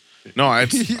 No,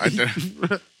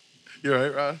 You're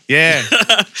right, Ross. yeah.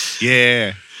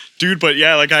 Yeah. Dude, but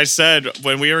yeah, like I said,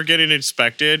 when we were getting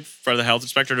inspected for the health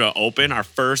inspector to open our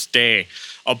first day,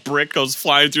 a brick goes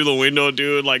flying through the window,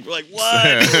 dude. Like what?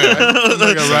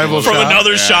 Like a rival From shop.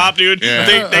 another shop, dude.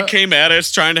 Yeah. They came at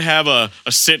us trying to have a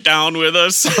sit down with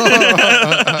us.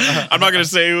 I'm not gonna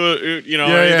say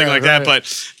anything like that, right.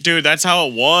 but dude, that's how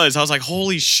it was. I was like,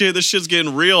 holy shit, this shit's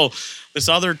getting real. this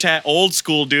other old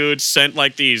school dude sent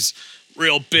like these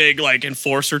real big like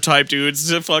enforcer type dudes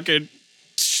to fucking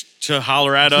to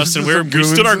holler at us, and we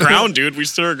stood our ground, dude. We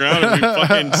stood our ground, and we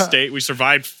fucking stayed. We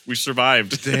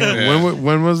survived. Damn. Yeah.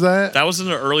 When was that? That was in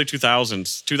the early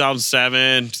 2000s,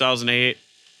 2007, 2008.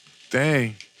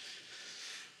 Dang.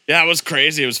 Yeah, it was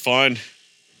crazy. It was fun.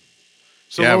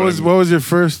 So what was your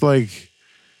first like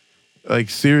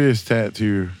serious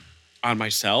tattoo? On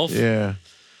myself? Yeah.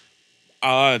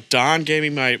 Don gave me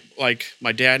my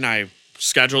dad and I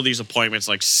scheduled these appointments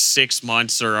like 6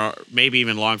 months or maybe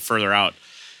even further out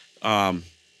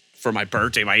for my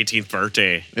birthday, my 18th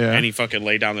birthday. Yeah. And he fucking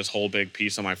laid down this whole big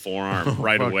piece on my forearm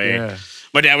right away. Yeah.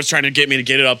 My dad was trying to get me to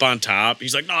get it up on top.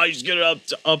 He's like, no, you just get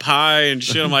it up high and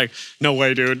shit. I'm like, no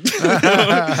way, dude.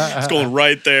 It's going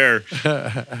right there.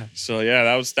 So yeah,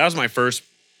 that was my first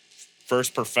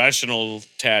professional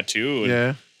tattoo.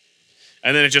 Yeah.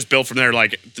 And then it just built from there.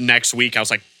 Like the next week, I was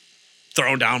like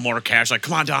throwing down more cash. Like,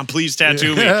 come on, Don, please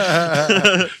tattoo me.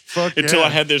 Fuck Until I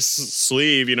had this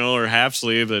sleeve, or half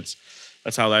sleeve.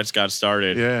 That's how that's got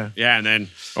started. Yeah. Yeah, and then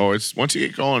it's once you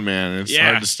get going, man, it's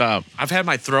hard to stop. I've had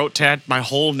my my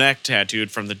whole neck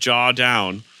tattooed from the jaw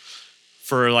down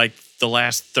for like the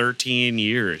last 13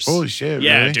 years. Holy shit,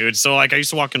 yeah, really? dude. So like I used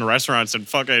to walk into restaurants and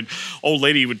fucking old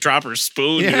lady would drop her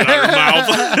spoon dude, out her mouth.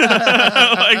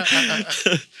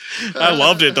 Like, I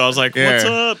loved it though. I was like, what's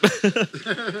up?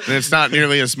 And it's not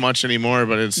nearly as much anymore,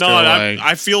 but it's no, still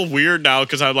I feel weird now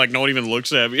because I'm like no one even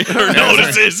looks at me or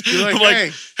notices. Like, I'm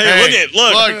like, hey,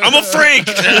 look, I'm a freak.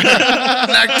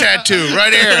 Neck tattoo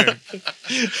right here.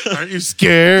 Aren't you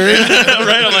scared?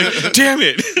 Right? I'm like, damn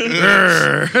it.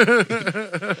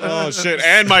 Oh shit.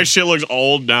 And my shit looks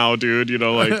old now, dude.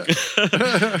 Like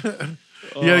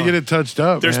You gotta get it touched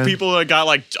up. there's man. people that got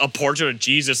like a portrait of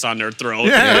Jesus on their throat.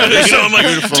 Yeah. So I'm like,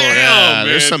 Beautiful. damn, Yeah, man,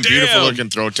 there's some beautiful damn. looking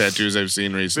throat tattoos I've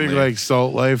seen recently. Big like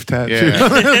Salt Life tattoo.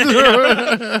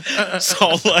 Yeah.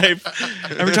 Salt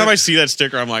Life. Every time I see that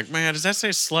sticker, I'm like, man, does that say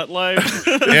Slut Life?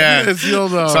 Yeah. It's the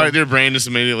old Sorry, their brain just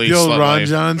immediately the old slut Ron life.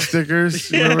 John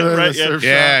stickers. Yeah, Remember that? right, The yeah. surf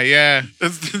Yeah, shop? yeah.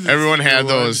 That's Everyone the had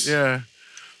new one. those. Yeah.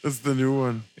 That's the new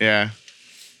one. Yeah.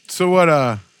 So what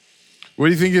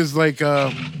do you think is like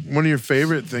one of your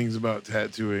favorite things about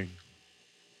tattooing?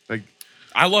 Like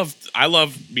I love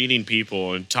meeting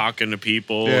people and talking to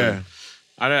people. yeah.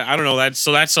 And I don't know,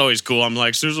 that's always cool. I'm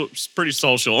like, it's pretty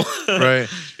social. Right.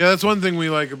 Yeah, that's one thing we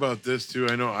like about this too.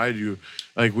 I know I do.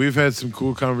 Like we've had some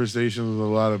cool conversations with a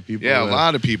lot of people. Yeah, a that-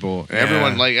 lot of people. Yeah.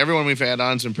 Everyone we've had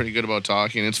on's been pretty good about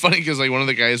talking. It's funny because like one of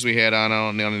the guys we had on, I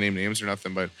don't want to name names or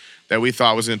nothing, but that we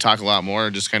thought was going to talk a lot more,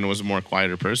 just kind of was a more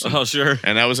quieter person. Oh, sure.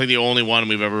 And that was like the only one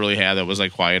we've ever really had that was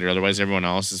like quieter. Otherwise, everyone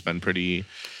else has been pretty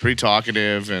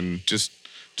talkative and just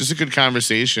a good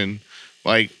conversation.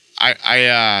 Like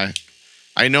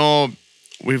I know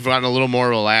we've gotten a little more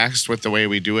relaxed with the way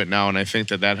we do it now, and I think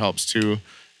that helps too.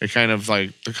 It kind of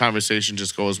like the conversation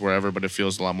just goes wherever, but it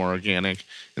feels a lot more organic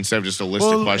instead of just a list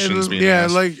of questions being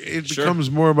asked. like it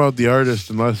becomes more about the artist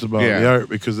and less about the art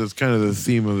because that's kind of the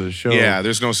theme of the show. Yeah,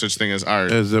 there's no such thing as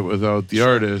art. As that without the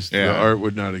artist, Yeah. the art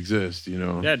would not exist.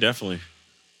 Yeah, definitely.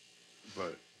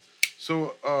 But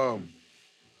so,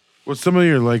 what's some of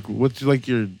your what's like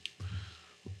your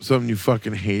something you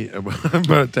fucking hate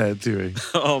about tattooing?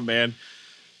 Oh man.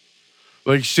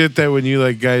 Like shit that when you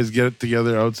like guys get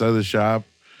together outside the shop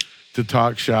to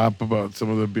talk shop about some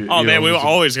of the beer. Oh man, we were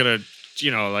always gonna,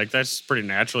 like that's pretty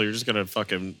natural. You're just gonna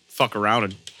fucking fuck around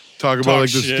and talk about talk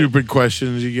like the shit. stupid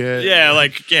questions you get.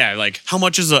 like how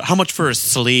much for a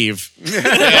sleeve? You're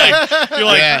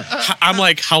like, Yeah. I'm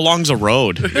like, how long's a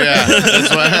road? Yeah, that's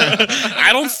what, I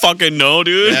don't fucking know,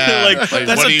 dude. Yeah, like like,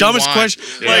 that's what do the you dumbest want? question.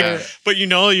 Yeah. Like, but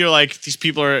you're like these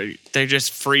people they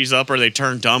just freeze up or they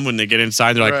turn dumb when they get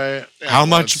inside. They're like, Right. how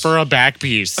much what's- for a back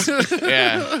piece?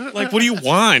 yeah, Like, what do you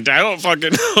want? I don't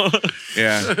fucking know.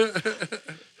 yeah.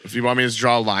 If you want me to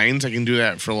draw lines, I can do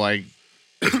that for like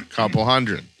a couple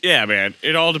hundred. Yeah, man.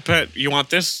 It all depends. You want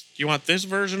this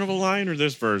version of a line or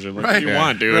this version? Like, Right. what do you Yeah.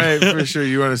 want, dude? Right, for sure.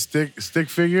 You want a stick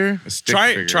figure? A stick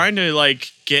figure. Trying to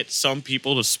like get some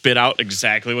people to spit out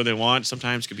exactly what they want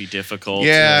sometimes can be difficult.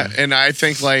 Yeah, and I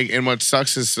think like, and what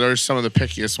sucks is there's some of the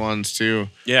pickiest ones too.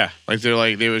 Yeah. Like they would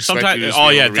expect Sometimes, you to just be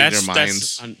able to read that's their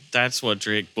minds. that's what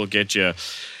Drake will get you.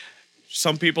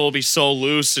 Some people will be so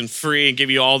loose and free and give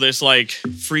you all this like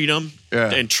freedom Yeah.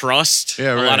 and trust.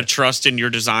 Yeah, a lot right. of trust in your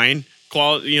design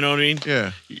quality. You know what I mean?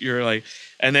 Yeah. You're like,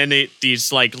 and then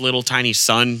these like little tiny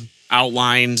sun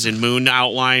outlines and moon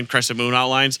outline, crescent moon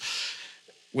outlines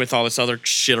with all this other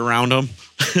shit around them.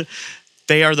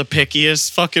 They are the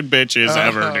pickiest fucking bitches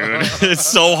ever, dude. It's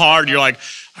so hard. You're like,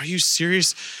 are you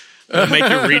serious? They'll make you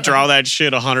redraw that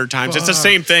shit 100 times. It's the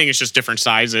same thing. It's just different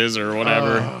sizes or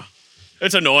whatever.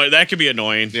 It's annoying. That could be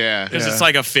annoying. Yeah. Because it's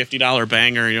like a $50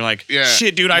 banger, and you're like, Yeah.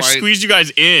 shit, dude, I Why- squeezed you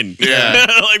guys in. Yeah.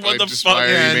 Like, what the just fuck? why are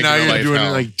you Yeah, making now your you're life doing hell?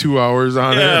 it like 2 hours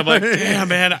on Yeah, it. I'm like, damn,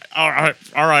 man. All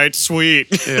right, sweet.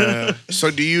 Yeah.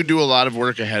 So do you do a lot of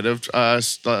work ahead of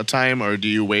time, or do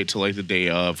you wait till like the day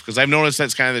of? Because I've noticed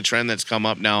that's kind of the trend that's come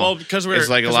up now. Well, because we're it's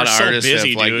like a because lot we're of so artists busy,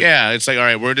 have like, dude. yeah, it's like, all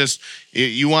right, we're just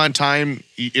you want time,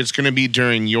 it's going to be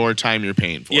during your time you're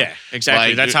paying for. Yeah, exactly.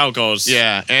 Like, That's how it goes.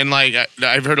 Yeah, and like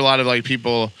I've heard a lot of like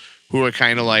people who are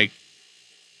kind of like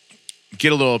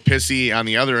get a little pissy on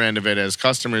the other end of it as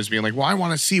customers being like, well, I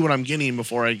want to see what I'm getting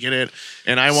before I get it,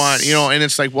 and I want, and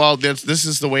it's like, well, this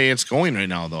is the way it's going right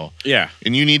now though, Yeah.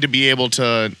 and you need to be able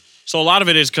to. So a lot of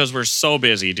it is because we're so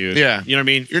busy, dude. Yeah. You know what I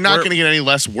mean? You're not We're- going to get any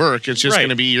less work. It's just Right. going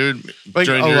to be your Like,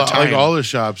 during your time. like all the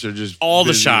shops are just all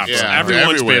the busy. shops. Yeah,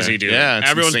 Everyone's everywhere. busy, dude. Yeah, it's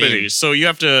Everyone's insane. busy. So we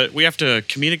have to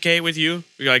communicate with you.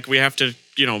 Like we have to,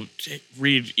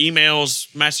 read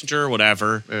emails, messenger,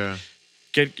 whatever. Yeah.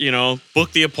 Get,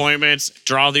 book the appointments,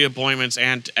 draw the appointments,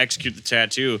 and execute the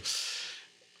tattoo.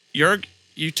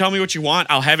 You tell me what you want,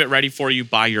 I'll have it ready for you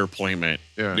by your appointment.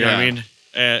 Yeah. You know what I mean?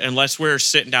 Unless we're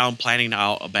sitting down planning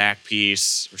out a back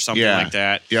piece or something Yeah. like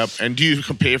that. Yep. And do you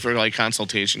pay for like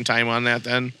consultation time on that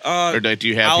then, or do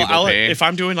you have I'll- people pay? If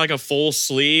I'm doing like a full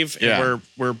sleeve Yeah. and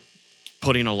we're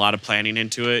putting a lot of planning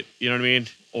into it, you know what I mean?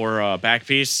 Or a back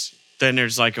piece, then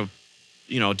there's like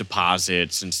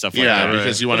deposits and stuff like Yeah, that.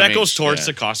 because you Well, wanna that make- goes towards yeah.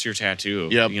 the cost of your tattoo.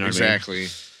 Yep. You know what I mean? Exactly.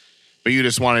 But you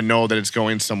just want to know that it's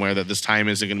going somewhere, that this time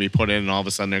isn't going to be put in, and all of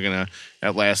a sudden they're going to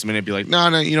at last minute be like, no,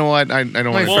 you know what? I don't My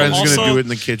want to. friend's also, gonna do it in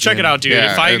the kitchen. Check it out, dude.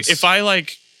 Yeah, if I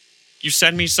like, you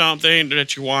send me something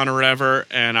that you want or whatever,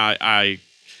 and I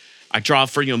draw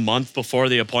for you a month before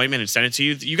the appointment and send it to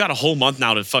you. You got a whole month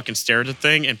now to fucking stare at the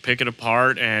thing and pick it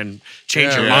apart and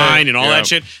change Yeah, your right. mind and all Yeah. that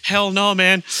shit. Hell no,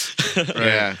 man.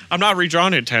 Yeah. I'm not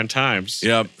redrawing it 10 times.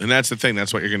 Yep. And that's the thing.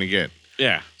 That's what you're going to get.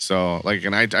 Yeah. So like,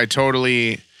 and I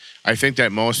totally, I think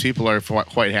that most people are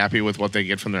quite happy with what they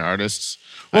get from their artists.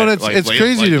 Well, I- it's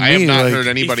crazy to I have me, not like, heard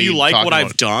anybody. If you like talk what about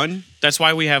I've done, that's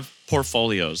why we have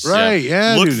portfolios. Right,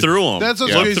 yeah. Look dude. through 'em. That's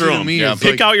what's Yeah. crazy Look through to 'em. me. Yeah. is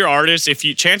Pick like, out your artists.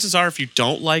 Chances are, if you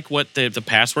don't like what the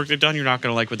past work they've done, you're not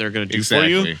going to like what they're going to do for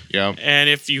you. Exactly. Yep. And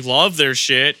if you love their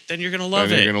shit, then you're going to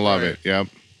love You're it. going to love it. Yep.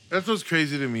 That's what's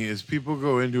crazy to me is people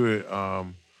go into it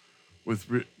with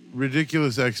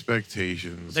ridiculous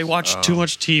expectations. They watch too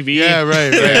much TV. Yeah,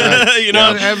 right. You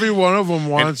know? And every one of them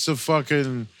wants a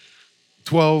fucking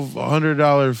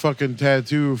 $1,200 fucking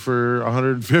tattoo for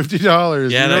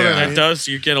 $150. Yeah, you know what I that mean? does.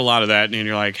 You get a lot of that, and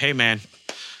you're like, hey, man.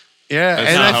 Yeah, That's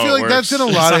and not I how feel it like that's in a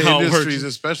works. lot That's of not how it industries,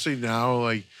 works. especially now,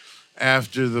 like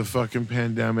after the fucking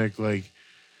pandemic, like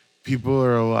people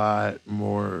are a lot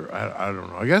more, I don't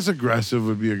know, I guess aggressive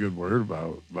would be a good word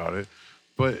about it,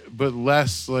 but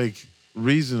less like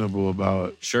reasonable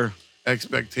about Sure.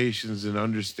 expectations and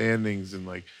understandings, and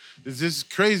like it's just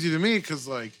crazy to me because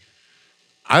like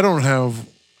I don't have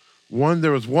one.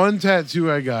 There was one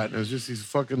tattoo I got, and it was just these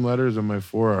fucking letters on my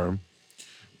forearm.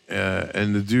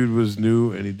 And the dude was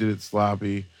new, and he did it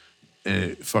sloppy, and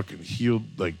it fucking healed.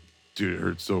 Like, dude, it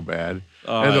hurt so bad.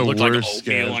 I had It the looked like worst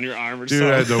oatmeal scabs. on your arm or Dude,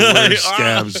 I had the something. worst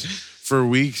scabs for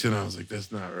weeks, and I was like,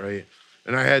 that's not right.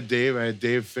 And I had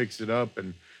Dave fix it up,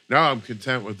 and now I'm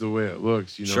content with the way it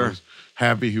looks. You know, Sure. I was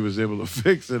happy he was able to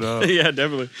fix it up. Yeah,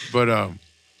 definitely. But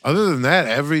other than that,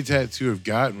 every tattoo I've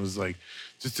gotten was like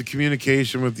just a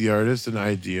communication with the artist, an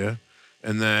idea,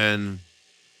 and then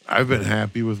I've been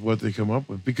happy with what they come up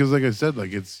with because, like I said,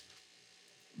 like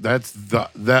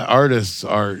that artist's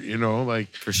art, you know,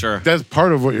 like For sure. that's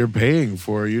part of what you're paying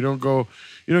for. You don't go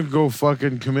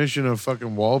fucking commission a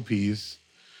fucking wall piece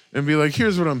and be like,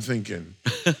 here's what I'm thinking.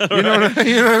 You know what I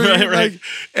mean? Right, right. Like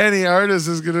any artist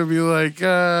is gonna be like,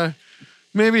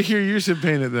 maybe here you should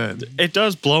paint it then. It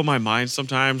does blow my mind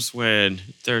sometimes when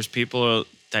there's people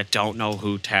that don't know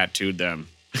who tattooed them.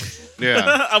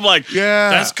 Yeah. I'm like, Yeah.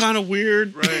 that's kind of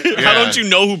weird. Right. How Yeah. don't you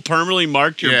know who permanently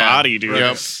marked your Yeah. body, dude?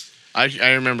 Yep.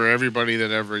 I remember everybody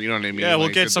that ever, you know what I mean? Yeah, we'll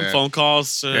like, get did some that. phone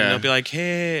calls and Yeah. they'll be like,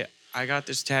 hey, I got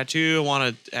this tattoo.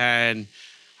 And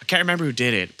I can't remember who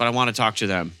did it, but I want to talk to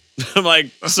them. I'm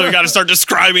like, so we got to start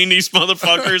describing these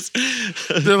motherfuckers.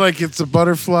 They're like, it's a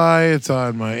butterfly. It's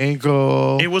on my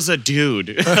ankle. It was a dude.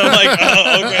 I'm like,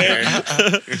 oh, okay.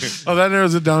 Oh, that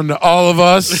narrows it down to all of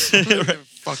us.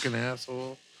 Fucking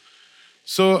asshole.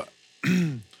 So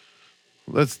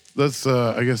let's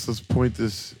I guess let's point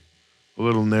this a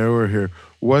little narrower here.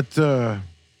 What do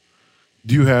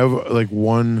you have like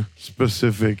one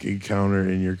specific encounter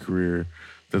in your career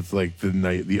that's like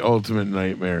the ultimate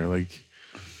nightmare? Like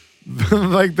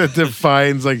like that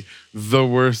defines like the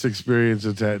worst experience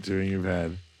of tattooing you've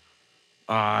had?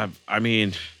 I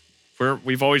mean,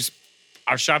 we've always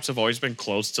our shops have always been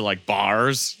close to like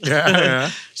bars.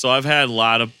 Yeah. So I've had a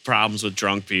lot of problems with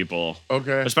drunk people,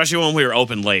 Okay. especially when we were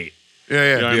open late.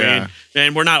 Yeah. You know what I mean?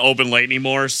 And we're not open late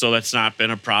anymore, so that's not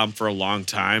been a problem for a long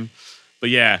time. But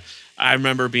yeah, I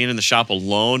remember being in the shop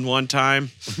alone one time,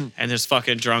 and this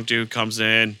fucking drunk dude comes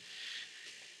in.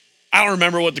 I don't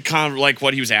remember what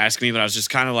what he was asking me, but I was just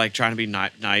kind of like trying to be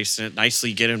nice and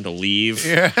nicely get him to leave.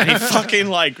 Yeah. And he fucking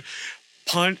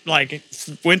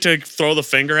went to throw the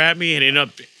finger at me and ended up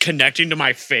connecting to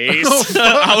my face.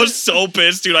 I was so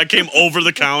pissed, dude. I came over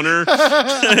the counter and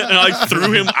I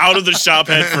threw him out of the shop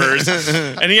head first.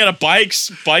 And he had a bike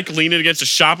leaning against the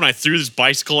shop, and I threw this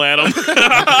bicycle at him.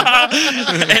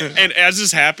 and as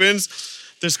this happens,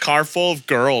 this car full of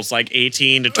girls, like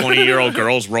 18 to 20-year-old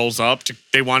girls, rolls up.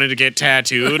 They wanted to get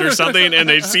tattooed or something, and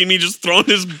they see me just throwing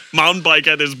this mountain bike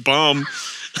at this bum.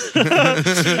 And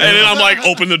then I'm like,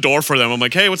 open the door for them. I'm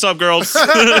like, hey, what's up, girls? Come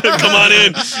on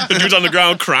in. The dude's on the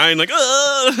ground crying, like,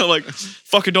 I'm like,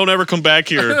 fucking don't ever come back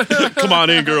here. Come on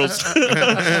in, girls.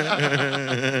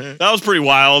 That was pretty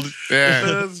wild. Yeah.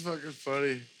 That's fucking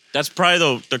funny. That's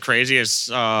probably the craziest.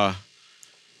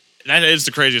 That is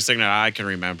the craziest thing that I can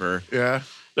remember. Yeah.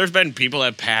 There's been people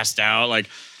that passed out. Like,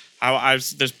 I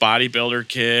was this bodybuilder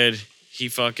kid. He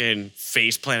fucking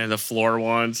face planted the floor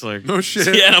once. Like, No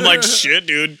shit. Yeah, and I'm like, shit,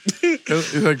 dude.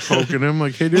 He's like poking him,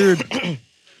 like, hey,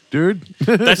 dude.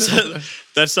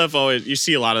 That stuff always. You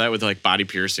see a lot of that with like body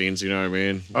piercings. You know what I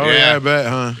mean? Oh Yeah. yeah, I bet,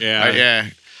 huh? Yeah. Yeah.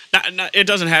 It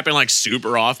doesn't happen like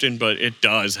super often, but it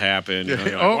does happen. Yeah. You're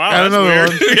like, Oh, wow, got that's another weird.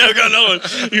 one. Yeah, I got another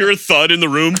one. You hear a thud in the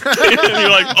room. And you're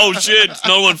like, oh shit,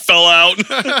 no one fell out.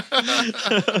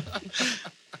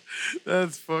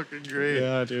 That's fucking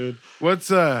great. dude. What's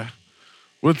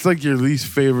like your least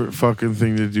favorite fucking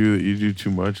thing to do that you do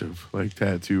too much of, like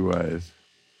tattoo wise?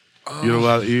 You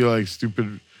like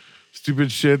stupid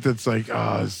shit that's like,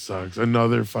 oh, this sucks.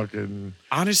 Another fucking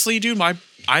Honestly, dude,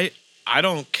 I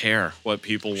don't care what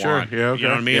people Sure, want. yeah, okay. You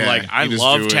know what I mean? Yeah, like, I you just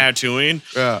love do it. tattooing.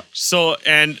 yeah. So,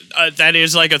 and that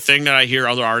is like a thing that I hear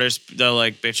other artists that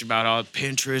like bitch about all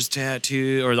Pinterest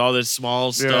tattoo or all this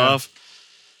small stuff.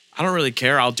 I don't really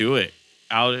care. I'll do it.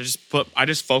 I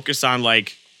just focus on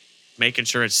like making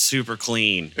sure it's super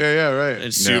clean Yeah, right.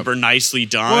 and super nicely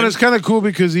done. Well, and it's kind of cool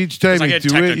because each time I you get do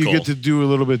it, you technical. get to do a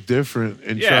little bit different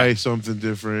and Yeah. try something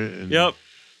different. And Yep.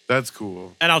 That's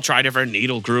cool. And I'll try different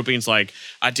needle groupings. Like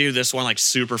I do this one like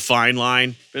super fine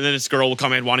line, and then this girl will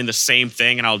come in wanting the same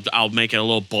thing, and I'll make it a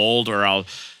little bold, or I'll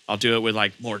do it with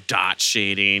like more dot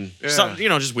shading, Yeah. some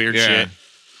just weird Yeah. shit.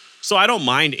 So I don't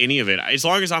mind any of it as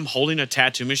long as I'm holding a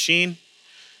tattoo machine,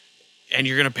 and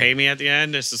you're gonna pay me at the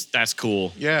end. That's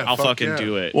cool. Yeah, I'll fuck fucking yeah.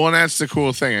 do it. Well, and that's the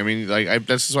cool thing. I mean, like,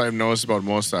 that's just what I've noticed about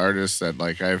most of the artists that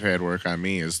like I've had work on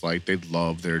me is like they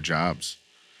love their jobs.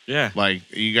 Yeah. Like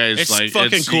you guys, It's like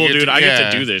fucking you cool, get dude. to- I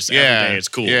get to do this every day. It's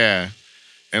cool. Yeah,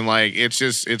 and like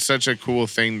it's such a cool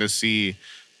thing to see.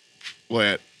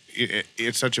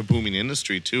 It's such a booming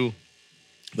industry too,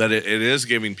 that it is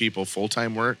giving people full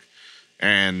time work,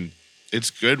 and it's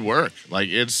good work. Like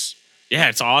it's Yeah,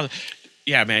 it's all.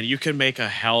 Yeah, man, you can make a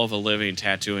hell of a living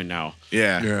tattooing now.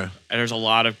 yeah. Yeah. And there's a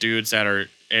lot of dudes that are,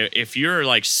 if you're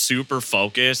like super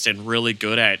focused and really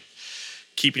good at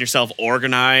keeping yourself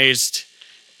organized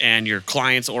and your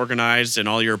clients organized and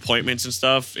all your appointments and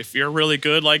stuff, if you're really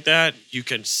good like that, you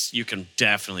can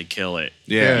definitely kill it.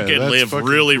 Yeah. You can that's live fucking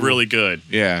really, cool. really good.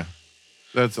 Yeah.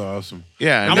 That's awesome.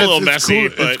 Yeah. I'm and a little It's messy,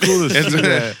 cool, but it's cool to see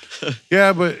that.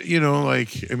 Yeah, but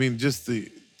like, I mean, just to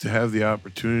have the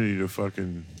opportunity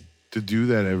to do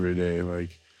that every day,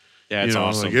 like, yeah, it's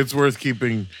awesome. like it's worth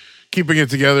keeping it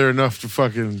together enough to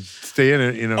fucking stay in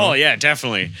it, Oh yeah,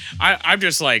 definitely. I'm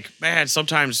just like, man,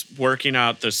 sometimes working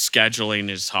out the scheduling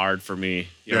is hard for me.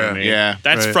 You know what I Yeah. mean? Yeah,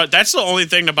 That's right. that's the only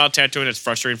thing about tattooing that's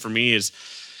frustrating for me is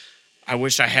I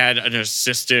wish I had an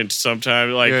assistant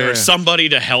sometime, like Yeah, or yeah. somebody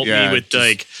to help Yeah, me with just-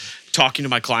 like talking to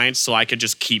my clients so I could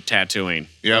just keep tattooing.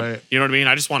 Yep. Right. You know what I mean?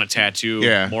 I just want to tattoo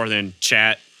Yeah. more than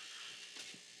chat.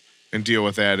 And deal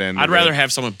with that end. I'd of it. rather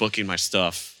have someone booking my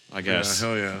stuff, I Yeah, guess.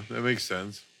 hell yeah. That makes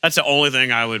sense. That's the only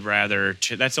thing I would rather.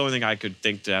 That's the only thing I could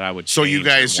think that I would. So you change or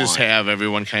guys just want. have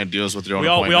everyone kind of deals with their own. We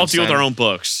all appointments deal with then? our own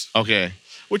books. Okay.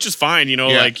 Which is fine,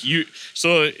 Yeah. like you.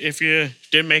 So if you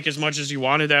didn't make as much as you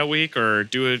wanted that week, or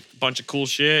do a bunch of cool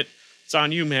shit, it's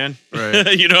on you, man.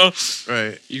 Right. You know,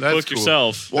 Right. you That's book cool.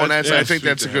 yourself. Well, and That's- I yeah, think sweet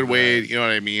that's a to good have way. that. You know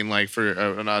what I mean? Like for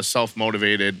a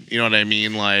self-motivated, you know what I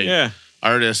mean? Like Yeah,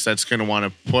 artist that's going to want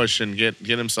to push and get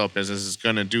himself business is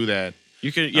going to do that.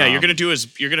 you can. Yeah, you're gonna do as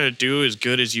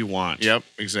good as you want. Yep.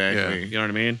 Exactly. You know what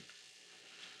I mean?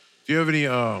 Do you have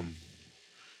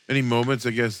any moments?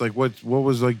 I guess like what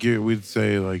was like we'd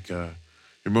say like your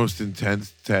most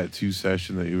intense tattoo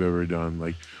session that you've ever done?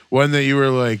 Like one that you were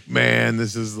like, man,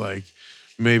 this is like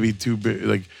maybe too big,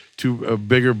 like a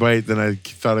bigger bite than I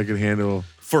thought I could handle.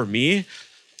 For me,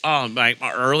 like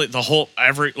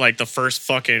the first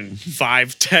fucking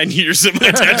 5-10 years of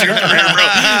my tattoo career, bro.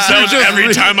 That was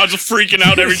every time I was freaking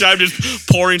out, every time just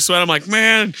pouring sweat. I'm like,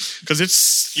 man,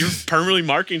 because you're permanently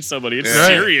marking somebody. It's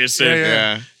serious.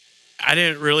 Yeah. I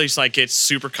didn't really like get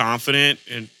super confident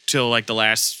until like the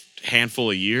last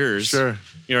handful of years. Sure.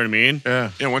 You know what I mean?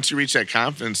 Yeah. Yeah, once you reach that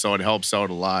confidence, though, it helps out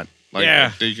a lot. Like,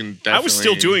 yeah. You can definitely... I was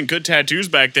still doing good tattoos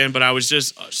back then, but I was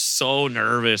just so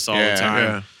nervous all the time.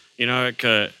 Yeah. You know, I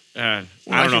don't I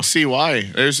know. can see why.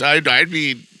 I'd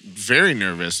be very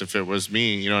nervous if it was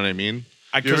me. You know what I mean?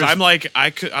 Because I'm like,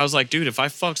 I was like, dude, if I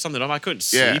fuck something up, I couldn't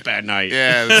sleep at night.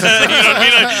 Yeah. You know what I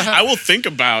mean? I will think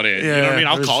about it. Yeah, you know what I mean?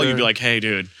 I'll for call you and be sure. like, hey,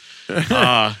 dude,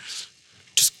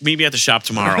 just meet me at the shop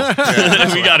tomorrow.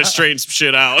 We got to straighten some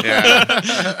shit out.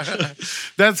 Yeah.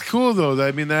 That's cool though.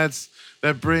 I mean, that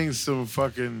brings some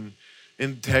fucking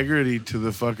integrity to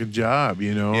the fucking job.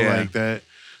 You know, Yeah. like that.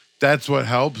 That's what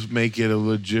helps make it a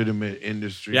legitimate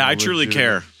industry. Yeah, a I truly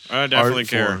legitimate care. I definitely art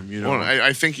care. form, you know? Well,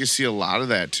 I think you see a lot of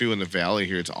that too in the Valley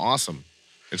here. It's awesome.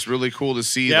 It's really cool to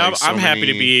see. Yeah, like, so I'm happy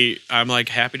to many- be. I'm like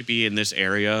happy to be in this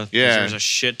area. 'Cause Yeah. there's a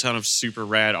shit ton of super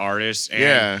rad artists. And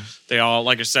Yeah. they all,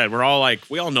 like I said,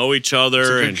 we all know each other, It's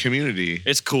a good and community.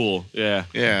 it's cool. Yeah.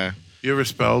 Yeah. You ever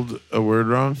spelled a word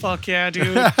wrong? Fuck yeah,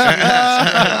 dude. Let's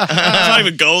not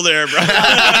even go there, bro.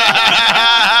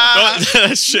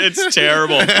 That shit's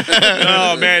terrible.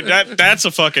 Oh man, that's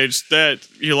a fucking that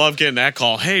you love getting that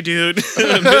call. Hey, dude,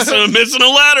 missing a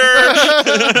letter.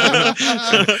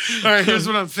 All right, here's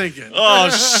what I'm thinking. Oh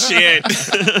shit.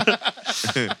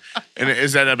 And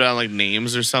is that about like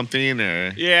names or something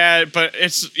or? Yeah, but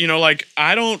it's like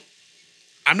I'm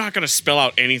not gonna spell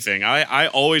out anything. I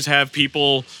always have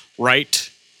people write.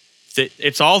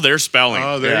 It's all their spelling.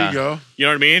 Oh, there Yeah. you go. You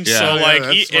know what I mean? Yeah. So Oh, yeah, like,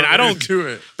 that's and I smart way don't, to do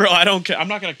it. bro. I don't. I'm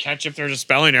not gonna catch if there's a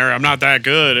spelling error. I'm not that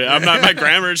good. I'm not. My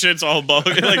grammar and shit's all bug.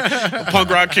 Like a punk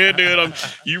rock kid, dude.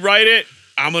 You write it.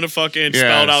 I'm gonna fucking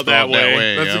spell it out that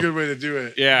way. That's yep. a good way to do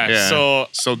it. Yeah. Yeah.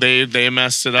 So they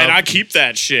messed it up. and I keep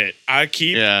that shit. I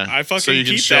Yeah. fucking So you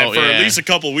can keep show- that for yeah. at least a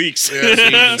couple weeks. so you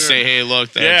can say, hey,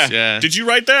 look, that's, Yeah. Did you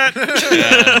write that?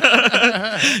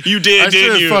 You I did, should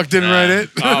didn't have you? fuck didn't write it.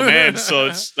 Oh man, so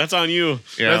that's on you.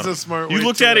 Yeah. That's a smart way. You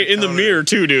looked to, at it in the counter mirror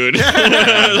too, dude.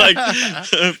 Like,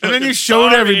 and then you showed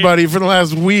sorry. everybody for the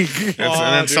last week. and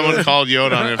then dude. someone called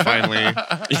Yoda on it finally.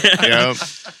 Yep.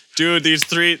 Dude,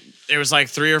 there was like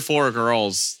 3 or 4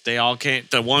 girls. They all came.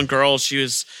 The one girl,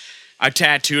 I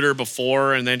tattooed her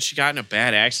before, and then she got in a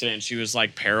bad accident. She was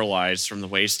like paralyzed from the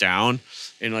waist down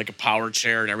in like a power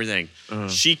chair and everything.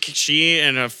 She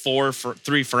and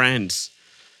 3 friends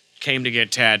came to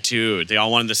get tattooed. They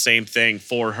all wanted the same thing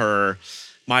for her.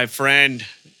 My friend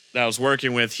that I was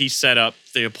working with, he set up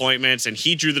the appointments and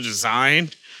he drew the design.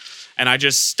 And I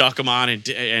just stuck them on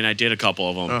and I did a couple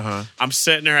of them. I'm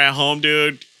sitting there at home,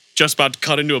 dude, just about to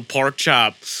cut into a pork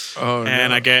chop. Oh,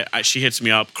 And no. she hits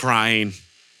me up crying.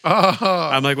 Oh,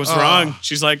 I'm like, what's wrong?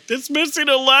 She's like, it's missing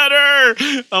a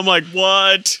letter. I'm like,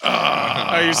 what?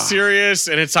 Are you serious?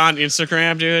 And it's on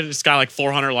Instagram, dude. It's got like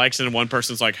 400 likes and one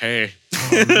person's like, hey.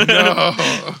 no.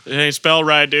 It ain't spelled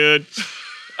right, dude.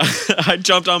 I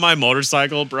jumped on my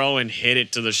motorcycle, bro, and hit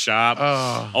it to the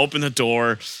shop. Opened the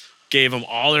door. Gave them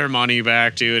all their money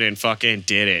back, dude, and fucking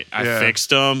did it. I fixed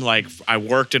them. Like, I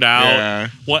worked it out.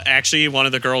 Yeah. Actually, one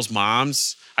of the girls'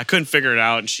 moms, I couldn't figure it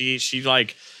out, and she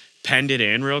like penned it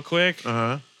in real quick.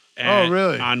 Oh, and-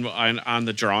 really? On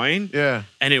the drawing. Yeah.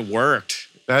 And it worked.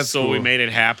 That's so we cool. made it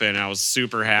happen. I was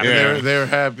super happy. Yeah. They were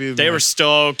happy. They were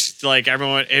stoked. Like,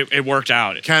 everyone, it worked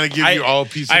out. kind of give you all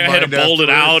peace of I mind. had to bolt it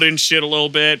afterwards. out and shit a little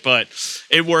bit, but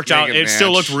it worked out. it It still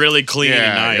match. looked really clean Yeah,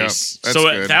 and yep. nice. That's So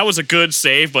good. that was a good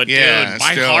save, but Yeah, dude,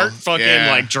 my still, heart fucking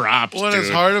yeah. like dropped. Well, it's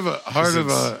dude. hard of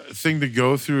a thing to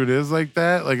go through. It is like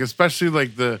that, like especially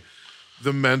like the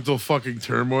mental fucking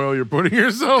turmoil you're putting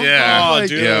yourself. Yeah. through, Oh, like,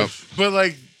 dude. Yeah. But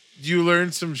like you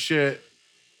learn some shit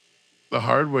the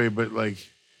hard way, but like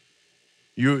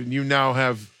you now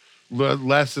have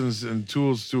lessons and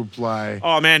tools to apply.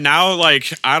 Oh man, now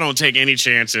like I don't take any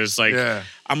chances. Like Yeah.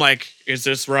 I'm like, is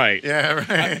this right? Yeah,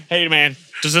 right. Hey man,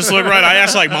 does this look right? I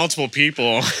asked like multiple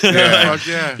people. Yeah, fuck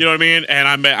yeah. You know what I mean? And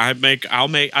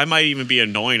I might even be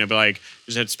annoying. I'd be like,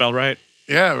 is it spelled right?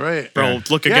 Yeah, right. Bro,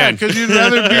 look Yeah, again. because you'd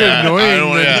rather be I annoying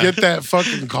don't- than yeah. get that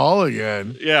fucking call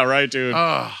again. Yeah, right, dude.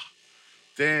 Oh,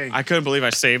 dang. I couldn't believe I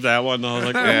saved that one though.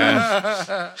 Like, Yeah.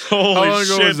 How holy long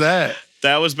ago shit. was that?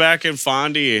 That was back in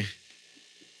Fondy.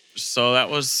 So that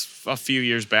was a few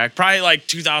years back. Probably like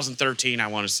 2013, I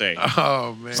want to say.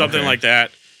 Oh man, Something like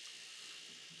that.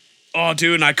 Oh,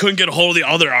 dude, and I couldn't get a hold of the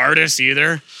other artists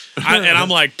either. And I'm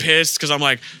like pissed because I'm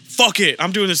like, fuck it,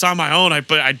 I'm doing this on my own.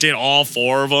 But I did all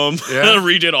 4 of them. Yeah.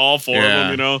 Redid all 4 of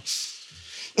them, you know?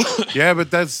 Yeah, but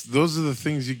those are the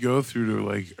things you go through to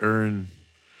like earn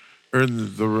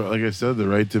the like I said, the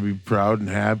right to be proud and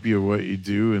happy of what you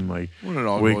do, and like When it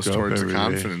all wake goes up towards the every day.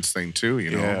 confidence thing too,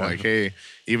 you know, Yeah. like, hey,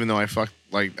 even though I fucked,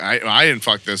 like I didn't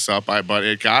fuck this up, but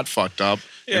it got fucked up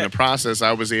in Yeah. the process.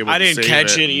 I was able. I to didn't save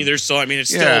catch it and- either, so I mean, it's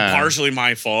still Yeah. partially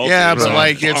my fault. Yeah, but So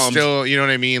like I'm it's bummed. still, you know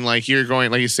what I mean. Like you're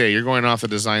going, like you say, you're going off the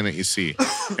design that you see,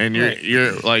 and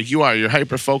you're like you're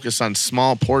hyper focused on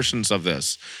small portions of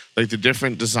this, like the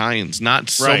different designs, not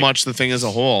so Right. much the thing as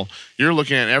a whole. You're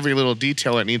looking at every little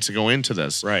detail that needs to go into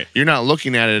this. Right. You're not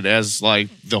looking at it as like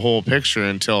the whole picture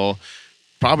until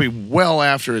probably well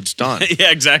after it's done.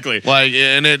 Yeah, exactly. Like,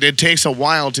 and it takes a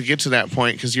while to get to that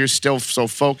point because you're still so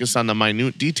focused on the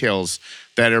minute details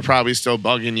that are probably still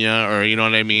bugging you, or you know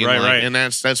what I mean? Right, Like, right. And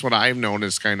that's what I've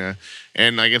noticed, kind of.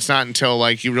 And like, it's not until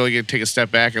like you really get to take a step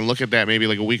back and look at that maybe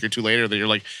like a week or two later that you're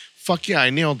like, "Fuck yeah,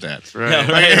 I nailed that." Right.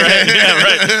 Yeah, right. Yeah,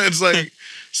 right. It's like,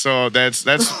 so that's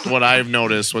what I've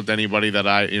noticed with anybody that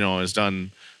I has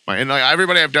done. And like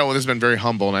everybody I've dealt with has been very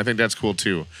humble, and I think that's cool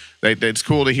too. It's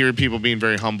cool to hear people being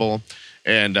very humble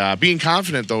and being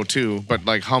confident though too, but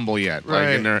like humble yet,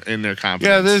 like Right. in their confidence.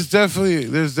 Yeah, there's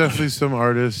definitely some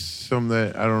artists, some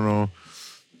that I don't know,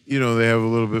 they have a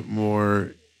little bit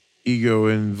more ego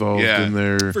involved Yeah. in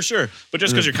their For sure. But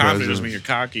just because you're confident doesn't mean you're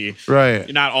cocky. right.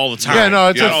 You're not all the time. Yeah, no,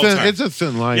 it's You're not all the time. it's a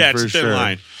thin line yeah, for it's a thin sure.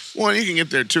 line. Well, you can get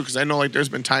there too, because I know like there's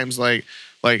been times like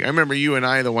I remember you and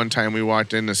I the one time we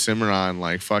walked into Cimarron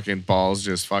like fucking balls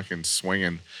just fucking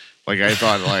swinging. Like I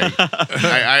thought like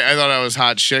I thought I was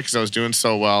hot shit because I was doing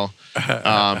so well,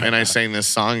 and I sang this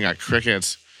song and got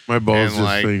crickets. My balls And, just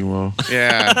like- sing low.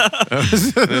 Yeah,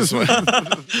 this one.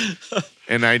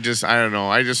 And I don't know.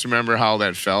 I just remember how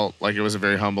that felt. Like it was a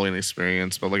very humbling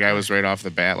experience. But like I was right off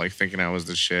the bat like thinking I was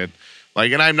the shit.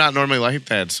 Like, and I'm not normally like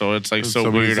that, so it's like so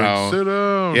Somebody's weird like, how. sit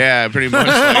down. Yeah, pretty much.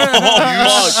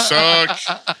 Like, you suck.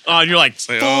 Oh, and you're like,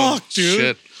 Like, fuck, oh, dude.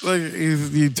 shit. Like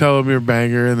you tell them you're a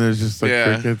banger, and there's just like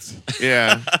Yeah. crickets.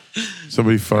 Yeah.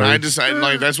 Somebody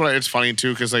farts. That's why it's funny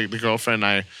too, because like the girlfriend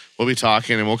and I will be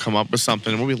talking and we'll come up with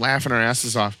something and we'll be laughing our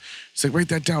asses off. It's like, write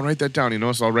that down,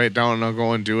 So I'll write it down and I'll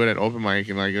go and do it at open mic,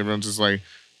 and like everyone's just like,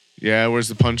 yeah, where's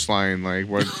the punchline? Like,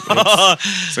 what?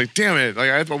 It's like, damn it!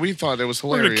 Like I thought we thought it was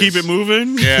We're hilarious. going to keep it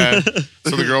moving. Yeah.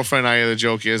 So the girlfriend and I, the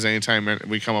joke is, anytime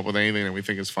we come up with anything that we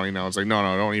think is funny now, it's like, no,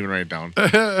 don't even write it down.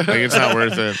 Like it's not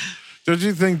worth it. Don't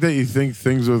you think that you think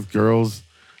things with girls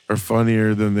are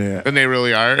funnier than they? And they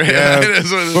really are. Yeah.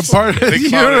 That's what it But is. part, They you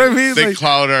cloud know what our- I mean? They Like,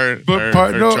 cloud our but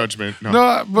part no, judgment.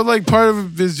 no, but like part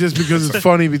of it is just because it's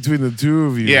funny between the two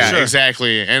of you. Yeah, Sure.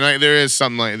 exactly. And like there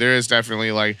is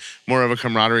definitely like more of a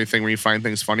camaraderie thing where you find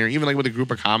things funnier, even like with a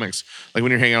group of comics. Like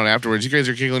when you're hanging out afterwards, you guys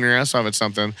are giggling your ass off at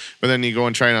something, but then you go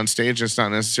and try it on stage, and it's not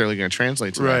necessarily going to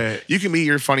translate to Right. that. You can be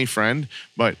your funny friend,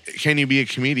 but can you be a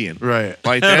comedian? Right.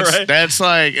 Like that's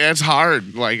Right. that's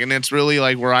hard. Like, and it's really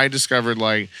like where I discovered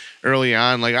like early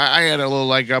on, like I had a little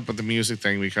leg up with the music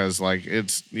thing because like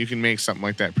you can make something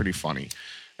like that pretty funny.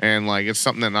 And like it's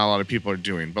something that not a lot of people are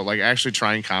doing. But like actually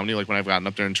trying comedy, like when I've gotten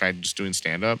up there and tried just doing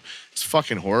stand up, it's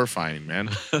fucking horrifying,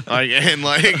 man. Like and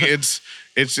like it's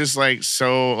just like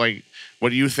so like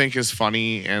what you think is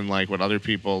funny and like what other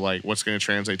people like what's going to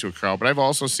translate to a crowd. But I've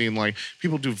also seen like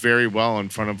people do very well in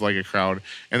front of like a crowd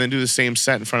and then do the same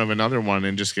set in front of another one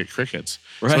and just get crickets.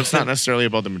 So Right. it's not necessarily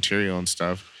about the material and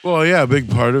stuff. Well, yeah, a big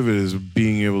part of it is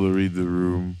being able to read the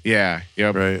room, Yeah.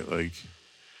 Yep. right? Like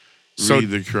So- read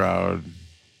the crowd.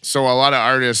 So a lot of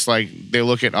artists like they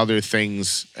look at other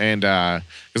things and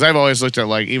because I've always looked at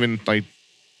like even like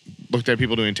looked at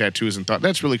people doing tattoos and thought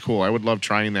that's really cool. I would love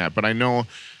trying that, but I know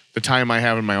the time I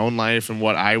have in my own life and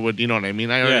what I would, you know what I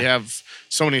mean? I already Yeah. have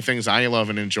so many things I love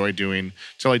and enjoy doing.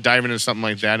 So like diving into something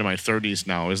like that in my 30s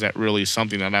now, is that really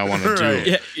something that I want to do? Right.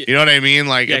 Yeah, You know what I mean?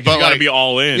 Like, yeah, 'cause but you got to like, be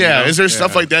all in. yeah, you know? is there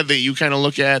stuff Yeah. like that you kind of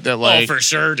look at that like, oh, for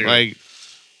sure, dude. like,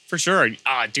 For sure.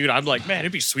 Dude, I'm like, man,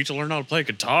 it'd be sweet to learn how to play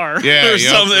guitar. Yeah, or yep,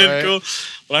 something right. cool.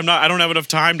 But I don't have enough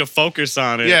time to focus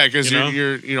on it. yeah, because you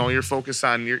know? you're focused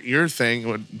on your thing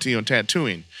with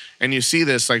tattooing, and you see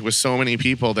this like with so many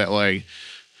people that like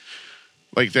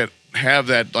that have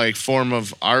that like form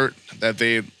of art that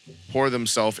they pour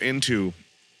themselves into,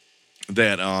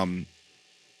 that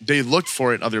they looked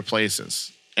for it other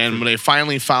places, and when they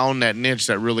finally found that niche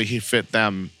that really fit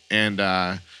them, and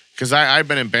because I've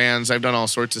been in bands, I've done all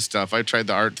sorts of stuff. I tried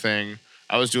the art thing.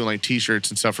 I was doing like T-shirts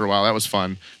and stuff for a while. That was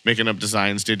fun, making up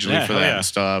designs digitally for that and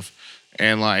stuff,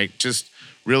 and like just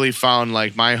really found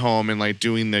like my home in like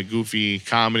doing the goofy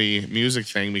comedy music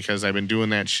thing because I've been doing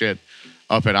that shit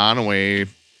up at Onaway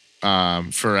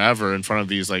forever in front of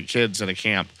these like kids at a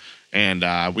camp, and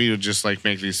we would just like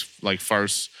make these like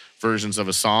farce versions of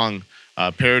a song,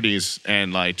 parodies,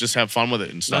 and like just have fun with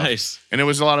it and stuff. Nice. And it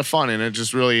was a lot of fun, and it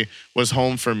just really was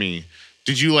home for me.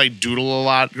 Did you like doodle a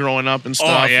lot growing up and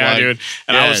stuff? Oh yeah, like, dude.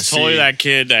 And I was totally that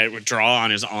kid that would draw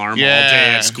on his arm all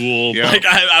day at school. Yeah. Like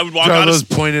I would walk Draw out those of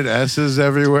pointed S's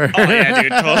everywhere. Oh yeah,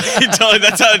 dude. Totally.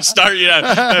 That's how it started. Yeah,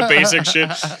 that basic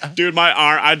shit, dude. My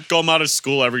arm. I'd go out of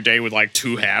school every day with like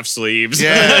 2 half sleeves,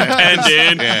 penned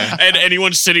in, and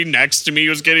anyone sitting next to me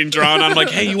was getting drawn on. I'm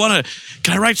like, hey,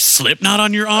 can I write Slipknot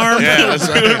on your arm? Yeah, that's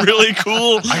right. Really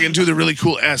cool. I can do the really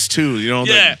cool S too. You know?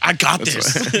 Yeah, I got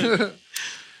this.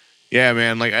 Yeah,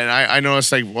 man. Like, and I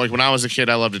noticed, like when I was a kid,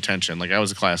 I loved attention. Like, I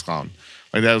was a class clown.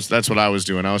 Like, that's what I was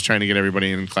doing. I was trying to get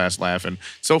everybody in class laughing.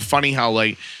 So funny how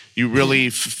like you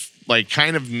really like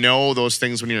kind of know those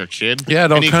things when you're a kid. Yeah,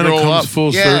 it all kind of comes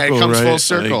full circle. Yeah, it comes right? full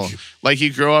circle. Like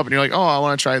you grow up and you're like, oh, I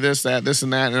want to try this, and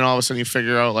that, and then all of a sudden you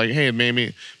figure out like, hey,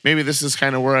 maybe this is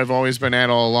kind of where I've always been at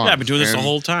all along. Yeah, I've been doing this the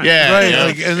whole time. Yeah, Right, yeah,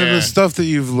 like, and then the stuff that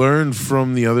you've learned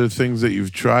from the other things that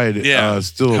you've tried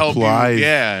still Help applies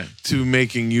you, to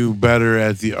making you better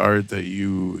at the art that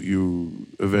you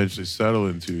eventually settle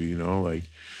into, you know, like,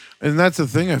 and that's the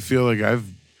thing. I feel like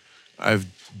I've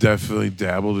definitely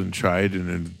dabbled and tried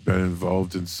and been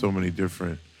involved in so many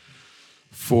different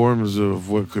forms of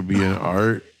what could be an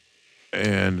art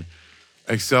and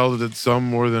excelled at some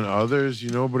more than others, you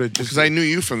know, but it just because I knew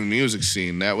you from the music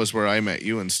scene. That was where I met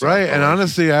you and stuff. right. And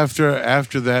honestly, after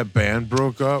that band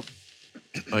broke up,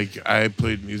 like I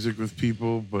played music with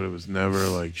people, but it was never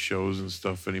like shows and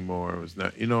stuff anymore. It was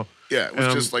not, you know. Yeah, it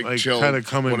was just like chill, kind of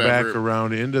coming whatever. back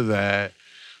around into that,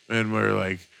 and we're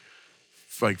like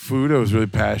food. I was really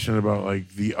passionate about like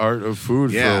the art of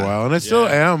food for a while, and I still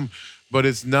am, but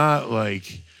it's not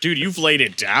like. Dude, you've laid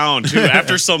it down too.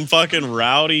 After some fucking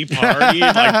rowdy party,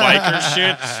 like biker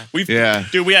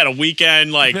shit. Dude, we had a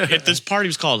weekend like this party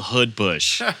was called Hood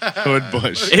Bush. Hood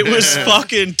Bush. It was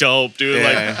fucking dope, dude.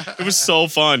 Yeah. Like it was so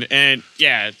fun. And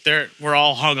yeah, we're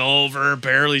all hungover,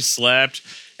 barely slept,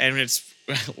 and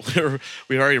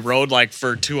we already rode like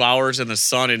for 2 hours in the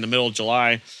sun in the middle of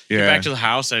July. Get back to the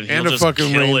house and he'll a just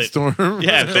fucking kill rainstorm. it.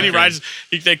 Yeah, then he rides.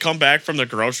 They come back from the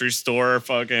grocery store,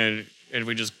 fucking. And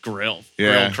we just grill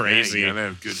crazy. You gotta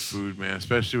have good food, man,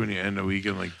 especially when you end a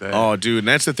weekend like that. Oh, dude, and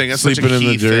that's the thing. That's Sleeping such a in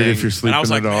the key dirt thing. if you're sleeping And I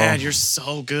was like, at all. man, you're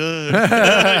so good.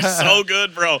 You're so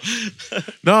good, bro.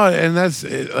 No, and that's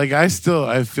like I feel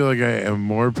like I am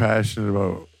more passionate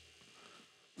about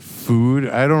food.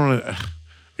 I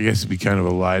guess it'd be kind of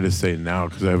a lie to say now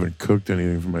because I haven't cooked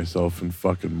anything for myself in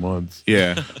fucking months.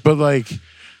 Yeah. But like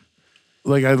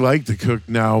I like to cook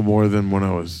now more than when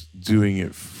I was doing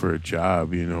it for a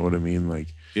job. You know what I mean? Like,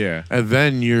 Yeah. and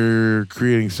then you're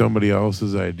creating somebody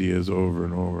else's ideas over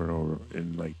and over and over,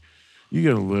 and like you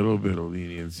get a little bit of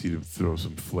leniency to throw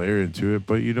some flair into it,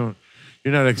 but you're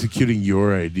not executing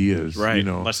your ideas, Right. You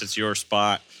know, Unless it's your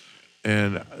spot.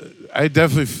 and I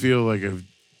definitely feel like I've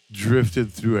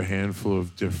drifted through a handful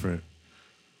of different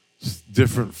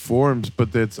forms,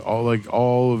 but that's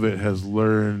all of it has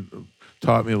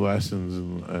taught me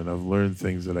lessons, and I've learned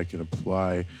things that I can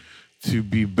apply to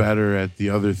be better at the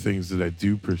other things that I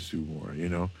do pursue more, you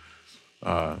know,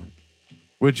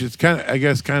 which is kind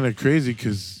of crazy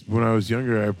because when I was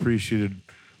younger, I appreciated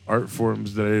art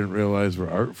forms that I didn't realize were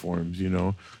art forms, you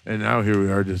know, and now here we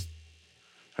are just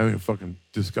having a fucking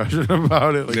discussion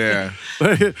about it. Like, Yeah.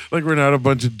 like we're not a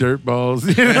bunch of dirt balls,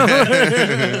 you know?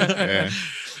 Yeah.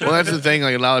 Well, that's the thing.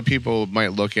 Like, a lot of people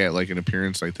might look at like an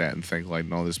appearance like that and think like,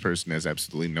 no, this person has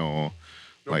absolutely no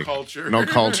culture. no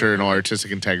culture, no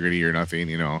artistic integrity or nothing,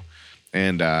 you know.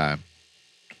 And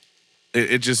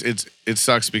it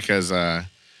sucks because I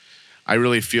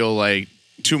really feel like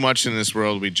too much in this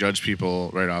world we judge people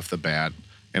right off the bat.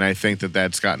 And I think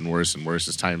that's gotten worse and worse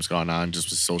as time's gone on, just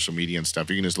with social media and stuff.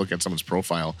 You can just look at someone's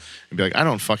profile and be like, I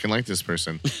don't fucking like this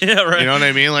person. Yeah, right. You know what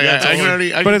I mean? Like, Yeah,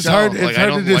 totally. I But can it's tell, hard. like, It's I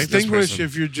hard don't to like this distinguish person.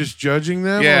 if you're just judging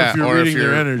them, Yeah, or if you're reading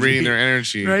their energy. reading their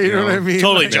energy. Right? You know what I mean?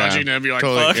 Totally Like, judging them. You're like,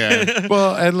 Totally, fuck. yeah.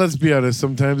 well, and let's be honest.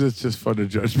 Sometimes it's just fun to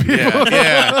judge people.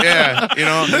 Yeah. You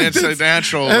know, and it's a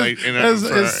natural, like, as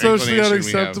socially inclination we have.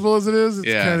 unacceptable as it is, it's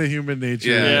Yeah. kind of human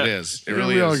nature. Yeah, it is. It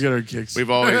really we is. all get our kicks. We've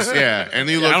always, and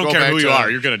you look. I don't go care back who to, you are.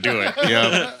 You're going to do it.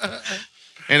 Yeah.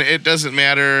 And it doesn't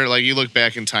matter. Like, you look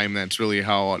back in time, that's really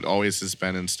how it always has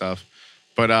been and stuff.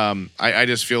 But I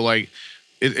just feel like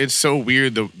it's so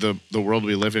weird the world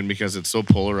we live in because it's so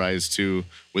polarized too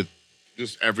with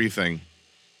just everything.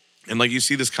 And like you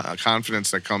see this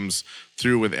confidence that comes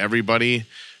through with everybody,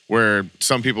 where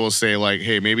some people will say like,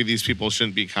 hey, maybe these people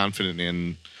shouldn't be confident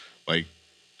in like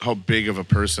how big of a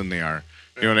person they are.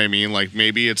 You know what I mean? Like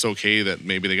maybe it's okay that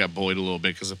maybe they got bullied a little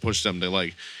bit because it pushed them to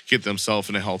like get themselves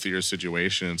in a healthier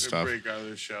situation and stuff. Break out of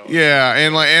their shell. Yeah,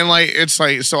 and like it's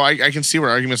like, so I can see where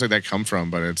arguments like that come from,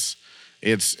 but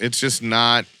it's just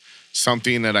not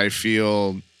something that I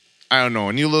feel. I don't know.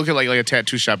 And you look at like a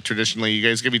tattoo shop traditionally, you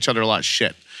guys give each other a lot of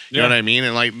shit. You know what I mean?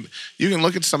 And like you can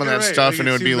look at some of that stuff, and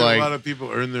it would be like a lot of people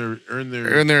earn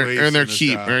their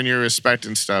keep, earn your respect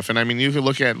and stuff. And I mean, you could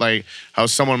look at like how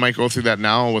someone might go through that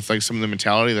now with like some of the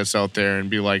mentality that's out there, and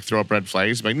be like throw up red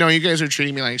flags, like, no, you guys are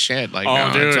treating me like shit. Like,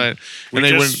 no, dude, like,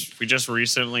 we just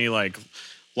recently like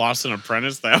lost an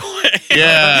apprentice that way.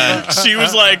 Yeah, she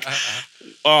was like,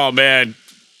 oh man.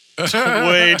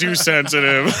 Way too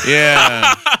sensitive.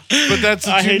 Yeah, but that's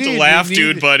what I you hate need. to laugh,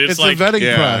 dude, but it's like a vetting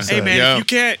Yeah. process. hey man,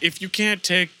 Yeah. if you can't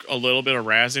take a little bit of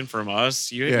razzing from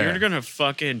us, you're gonna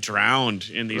fucking drown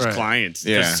in these Right. clients.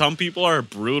 Yeah. Because some people are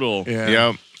brutal. Yeah,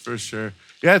 Yep. for sure.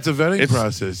 Yeah, it's a vetting It's-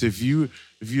 process. If you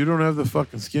don't have the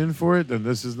fucking skin for it, then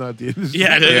this is not the industry.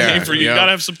 Yeah, Yeah, for you yeah.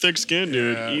 gotta have some thick skin,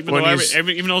 dude. Yeah. Even When though you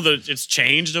even though it's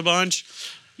changed a bunch,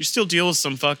 you still deal with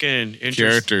some fucking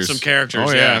Characters. some characters.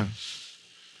 Oh, yeah.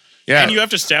 Yeah. And you have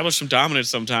to establish some dominance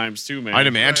sometimes too, man. I'd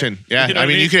imagine. Yeah. You know I what I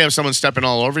mean, mean? you could have someone stepping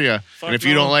all over you. And if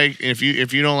you no. don't like, if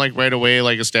you don't like right away,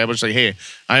 like establish like, hey,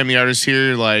 I am the artist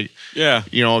here. Like, Yeah.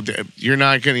 you know, you're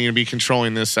not going to be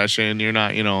controlling this session. You're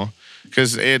not, you know,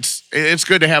 because it's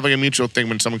good to have like a mutual thing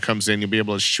when someone comes in. You'll be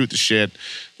able to shoot the shit,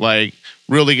 like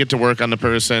really get to work on the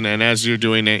person. And as you're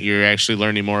doing it, you're actually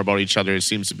learning more about each other. It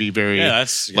seems to be very,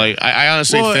 like, I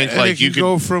honestly think and like it you can could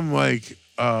go from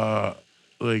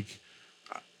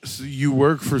so you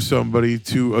work for somebody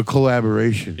to a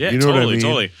collaboration. Yeah, you know totally, what I mean?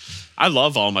 totally. I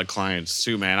love all my clients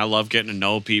too, man. I love getting to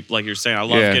know people. Like you're saying, I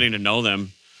love Yeah. getting to know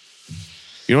them.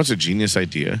 You know what's a genius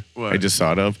idea What? I just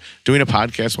thought of? Doing a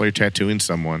podcast while you're tattooing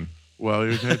someone. Well,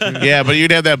 you're tattooing. Yeah, but you'd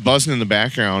have that buzzing in the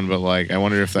background. But like, I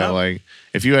wonder if that No. like,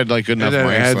 if you had like good enough And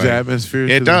that mics, adds like, atmosphere.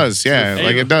 to it the- does. Yeah, Hey,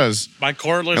 like it does. My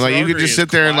cordless And like you could rotary just is sit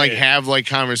there and like quiet. have like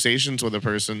conversations with a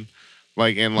person,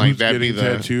 like and like Who's that'd be getting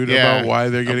the tattooed, about why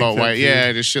they're getting about why, tattooed.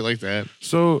 yeah, just shit like that.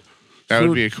 So That so-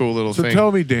 would be a cool little So thing.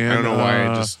 tell me, Dan. I don't know why.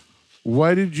 I just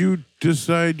Why did you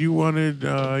decide you wanted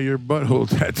your butthole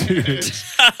tattooed?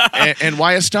 and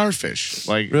why a starfish?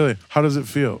 Like, Really? How does it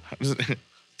feel?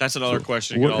 That's another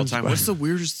question I what get all the time. inspired- What's the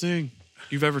weirdest thing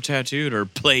you've ever tattooed or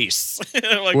place?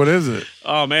 Like, What is it?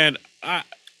 oh man,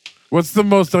 What's the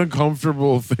most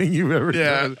uncomfortable thing you've ever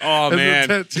Yeah. done? Oh, as a man.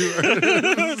 tattoo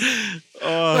artist?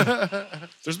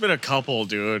 there's been a couple,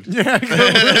 dude. Yeah, A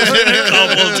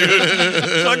couple, dude.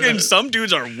 Fucking some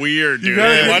dudes are weird, dude.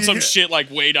 gotta- They want you some got- shit like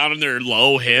way down in their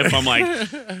low hip. I'm like,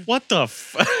 what the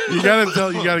fuck? you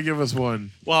gotta give us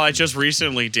one. Well, I just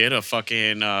recently did a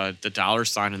fucking the dollar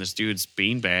sign in this dude's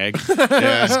beanbag.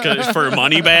 yeah, For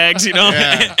money bags, you know.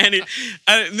 Yeah. And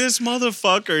this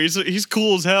motherfucker, he's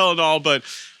cool as hell and all, but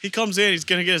he comes in, he's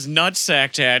gonna get his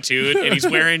nutsack tattooed, and he's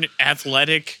wearing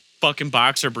athletic fucking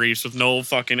boxer briefs with no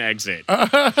fucking exit.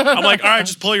 I'm like, all right,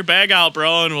 just pull your bag out,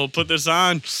 bro, and we'll put this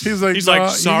on. He's like, Nah, "Nah,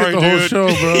 sorry, you get the dude. whole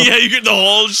show, bro." Yeah, you get the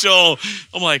whole show.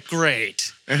 I'm like,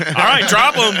 great. All right,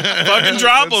 drop him. Fucking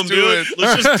drop him, Let's do dude. it.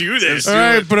 Let's just do this. All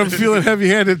right, but I'm feeling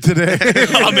heavy-handed today.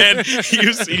 Oh man,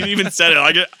 he even said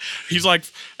it. He's like,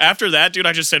 after that, dude,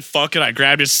 I just said fuck it. I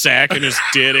grabbed his sack and just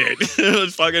did it. It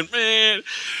was fucking man.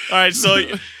 All right, so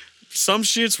some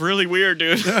shit's really weird,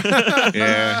 dude.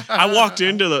 yeah. I walked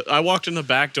in the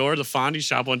back door of the Fondy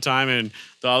shop one time, and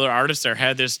the other artist there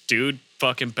had this dude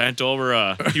fucking bent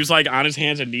over. He was like on his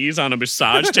hands and knees on a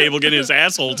massage table getting his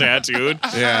asshole tattooed.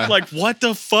 Yeah. Like, what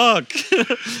the fuck?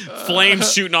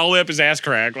 Flames shooting all the way up his ass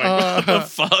crack. Like, what the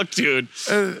fuck, dude?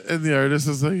 and the artist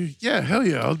is like, yeah, hell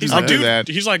yeah, I'll do He's that. like, dude. that.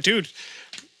 He's like, dude.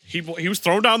 He was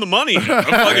throwing down the money. I'm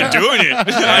fucking doing it.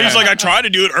 He's like, I tried to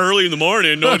do it early in the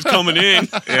morning. No one's coming in.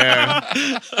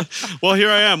 Yeah. Well, here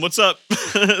I am. What's up?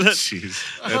 Jeez,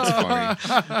 that's funny.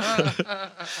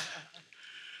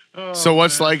 So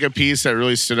what's like a piece that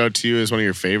really stood out to you as one of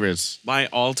your favorites? My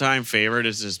all-time favorite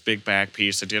is this big back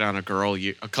piece I did on a girl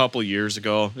a couple years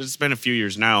ago. It's been a few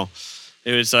years now.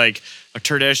 It was like a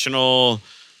traditional,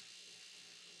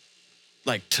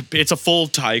 like it's a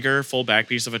full back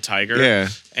piece of a tiger. Yeah.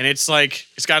 And it's like,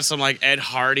 it's got some like Ed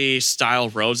Hardy style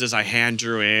roses I hand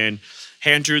drew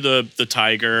the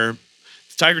tiger.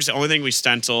 The tiger's the only thing we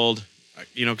stenciled,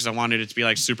 you know, because I wanted it to be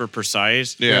like super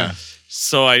precise. Yeah.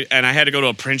 So I had to go to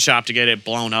a print shop to get it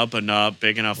blown up enough,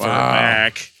 big enough for the Wow.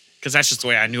 back. Because that's just the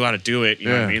way I knew how to do it. You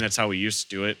know what I Yeah. mean? That's how we used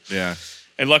to do it. Yeah.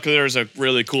 And luckily, there was a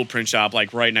really cool print shop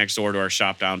like right next door to our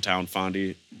shop downtown,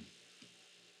 Fondy.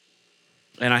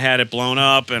 And I had it blown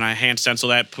up, and I hand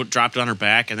stenciled that, dropped it on her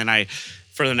back, and then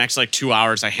for the next like 2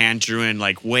 hours, I hand drew in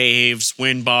like waves,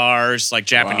 wind bars, like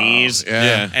Japanese, Wow.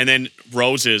 Yeah. and then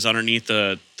roses underneath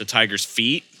the tiger's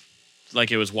feet, like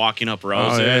it was walking up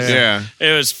roses. Oh, yeah.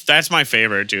 That's my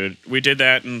favorite, dude. We did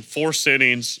that in 4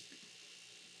 sittings.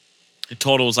 The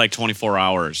total was like 24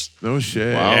 hours. No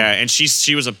shit. Wow. Yeah, and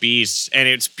she was a beast, and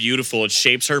it's beautiful. It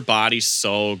shapes her body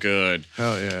so good.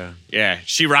 Hell yeah. Yeah,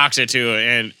 she rocks it too,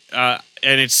 and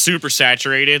it's super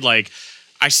saturated. Like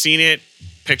I seen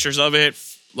pictures of it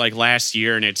like last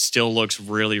year, and it still looks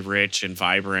really rich and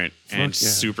vibrant and yeah.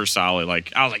 super solid.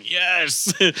 Like I was like,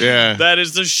 yes, Yeah. that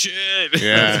is the shit.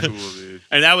 Yeah. That's cool, dude.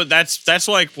 And that's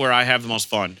like where I have the most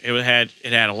fun. It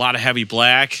had a lot of heavy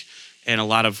black and a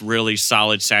lot of really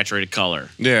solid saturated color.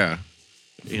 Yeah.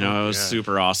 You know, it was Yeah.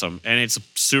 super awesome. And it's a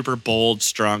super bold,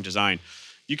 strong design.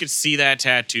 You could see that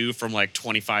tattoo from like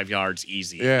 25 yards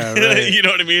easy. Yeah, right. You know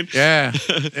what I mean? Yeah.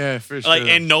 Yeah, for sure. Like,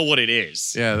 and know what it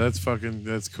is. yeah, that's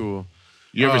cool.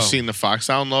 You ever Oh. seen the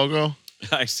Foxhound logo?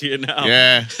 I see it now.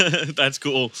 Yeah. That's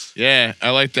cool. Yeah. I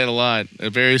like that a lot.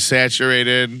 Very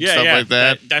saturated, Yeah, stuff yeah. like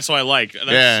that. That's what I like.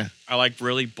 Yeah. I like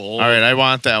really bold. All right, I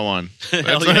want that one. That's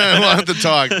Hell what yeah. I want to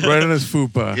talk. Right on his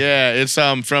fupa. Yeah, it's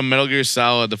from Metal Gear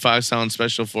Solid, the Foxhound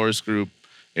Special Force Group.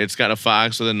 It's got a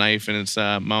fox with a knife in its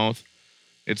mouth.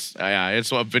 It's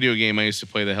a video game I used to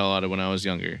play the hell out of when I was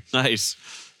younger. Nice.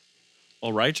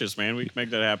 Well, righteous, man. We can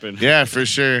make that happen. Yeah, for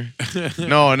sure.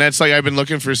 No, and that's like I've been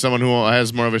looking for someone who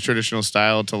has more of a traditional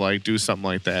style to like do something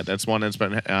like that. That's one that's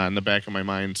been in the back of my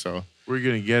mind. So Where you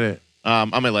gonna get it?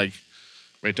 on my leg,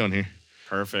 right down here,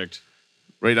 Perfect.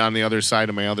 right on the other side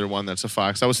of my other one. That's a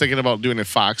fox. I was thinking about doing a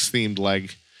fox themed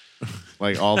leg,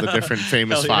 like all the different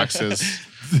famous Hell yeah. foxes.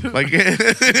 Like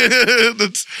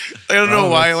that's, I don't know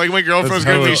Wow, why. Like my girlfriend's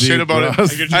gonna hella be shit deep, about bro.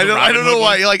 it. I could do I the don't Robin know Hood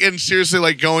why. one. Like and seriously,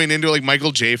 like going into like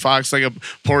Michael J. Fox, like a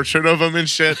portrait of him and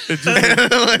shit.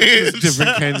 Like,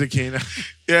 Different kinds of canine.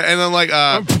 yeah, and then like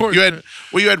portrait.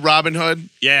 you had Robin Hood.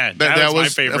 Yeah, That was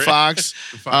was my a favorite. fox.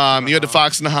 and the You had the Hound.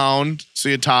 Fox and the Hound. So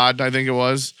you had Todd, I think it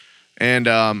was. And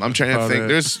I'm trying to about think. it.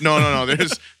 There's no.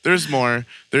 There's more.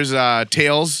 There's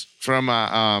Tails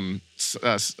from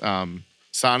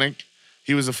Sonic.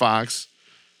 He was a fox.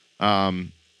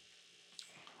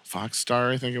 Fox Star,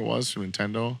 I think it was from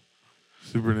Nintendo.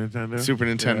 Super Nintendo. Super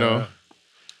Nintendo. Yeah.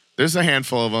 There's a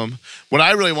handful of them. What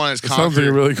I really want is It sounds like a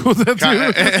Conquer. really cool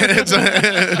tattoo.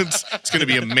 it's going to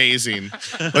be amazing.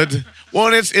 But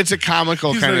well, it's a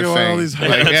comical He's kind like, of "Oh, thing. all these Like,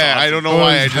 hyper- yeah, I don't know All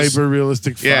why I these just hyper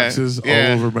realistic Yeah, foxes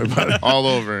yeah. all over my body. all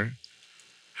over.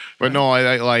 But no,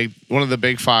 I like one of the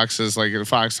big foxes, like a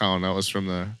foxhound. That was from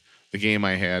the game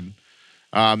I had.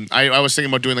 I was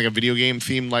thinking about doing like a video game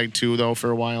themed like too though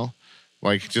for a while,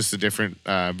 like just the different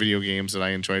video games that I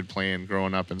enjoyed playing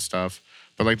growing up and stuff.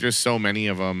 But like, there's so many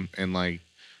of them, and like,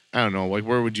 I don't know, like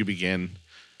where would you begin?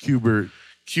 Cubert.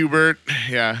 Cubert,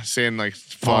 yeah, saying like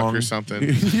fuck Pong. or something.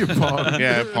 You Pong.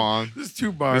 Yeah, Pong. There's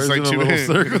 2 bars like in a two- little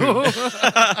circle.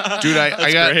 Dude,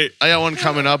 I got great. I got one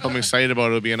coming up. I'm excited about it.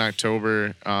 It'll be in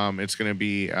October. It's gonna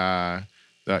be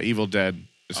the Evil Dead.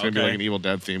 It's gonna be Okay. like an Evil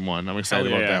Dead theme one. I'm excited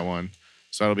Hell about yeah. that one.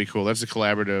 So that'll be cool. That's a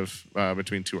collaborative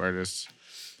between 2 artists.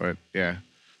 But yeah.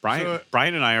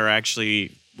 Brian and I are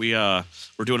actually we're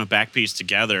doing a back piece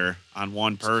together on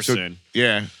one person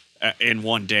Yeah. in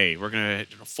one day. We're gonna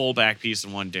do a full back piece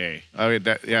in one day. I mean,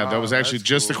 that Wow, was actually that's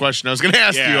just the cool. question I was gonna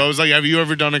ask Yeah. you. I was like, have you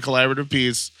ever done a collaborative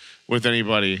piece with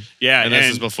anybody? Yeah, And this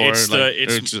and is before it's like, the-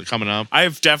 it's- or it's coming up.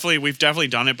 We've definitely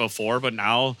done it before, but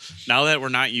now that we're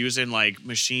not using like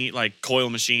coil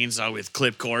machines with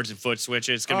clip cords and foot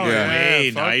switches, it's gonna be yeah.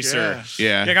 way Fuck nicer.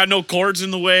 yeah. Yeah. I got no cords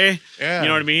in the way. Yeah. You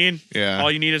know what I mean? Yeah.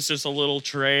 All you need is just a little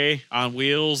tray on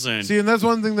wheels and See, and that's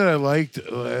one thing that I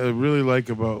really like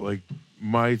about like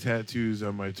my tattoos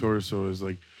on my torso is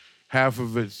like half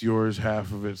of it's yours,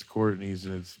 half of it's Courtney's,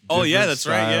 and it's Oh, yeah, different that's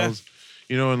right, yeah. styles.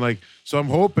 You know, and like so I'm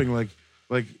hoping like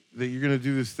that you're gonna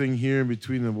do this thing here in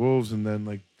between the wolves, and then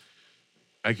like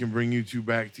I can bring you 2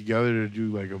 back together to do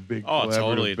like a big oh, collaborative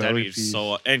totally. That'd belly be piece.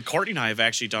 so. And Courtney and I have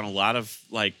actually done a lot of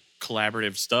like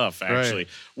collaborative stuff. Actually,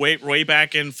 way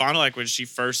back in Fond du Lac when she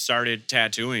first started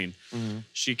tattooing,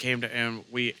 she came to and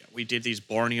we did these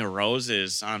Borneo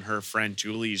roses on her friend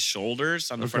Julie's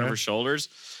shoulders, on the front of Okay. her shoulders,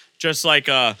 just like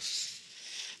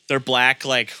they're black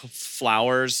like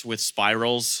flowers with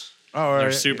spirals. Oh, all They're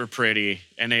right. super pretty,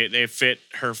 and they fit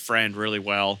her friend really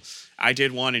well. I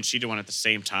did one, and she did one at the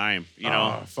same time. You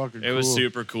know, Oh, fucking it was cool.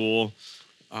 super cool.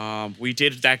 We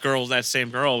did that same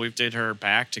girl. We did her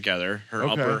back together,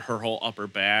 Okay. her whole upper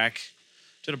back,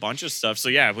 Did a bunch of stuff. So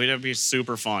yeah, it'd be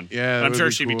super fun. Yeah, that I'm would sure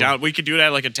be she'd cool. be down. We could do that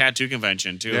at like a tattoo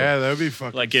convention too. Yeah, that would be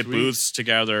fucking like get sweet. booths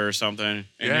together or something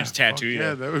and just tattoo fuck you.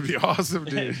 Yeah, that would be awesome,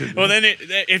 dude. Well, then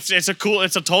it's a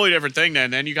totally different thing.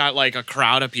 Then you got like a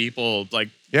crowd of people, like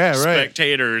Yeah, right.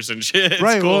 spectators and shit. It's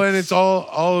Right. cool. Well, and it's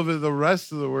all of it. The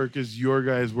rest of the work is your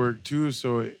guys' work too.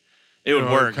 So it you would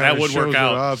know, work. kinda That would work shows it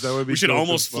out. off. That would be We should dope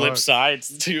almost as flip fuck.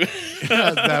 sides too.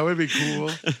 Yeah, that would be cool,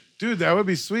 dude. That would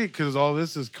be sweet because all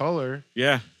this is color,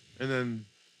 Yeah. and then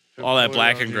All that color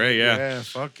black out and here. gray, yeah. Yeah,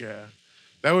 fuck yeah.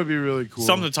 That would be really cool.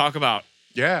 Something to talk about.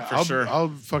 Yeah, for I'll, sure. I'll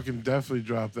fucking definitely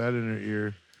drop that in her ear.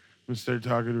 I'm gonna start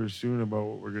talking to her soon about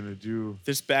what we're gonna do.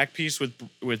 This back piece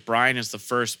with Brian is the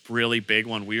first really big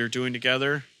one we are doing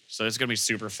together. So it's gonna be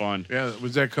super fun. Yeah,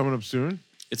 was that coming up soon?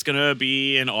 It's gonna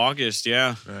be in August,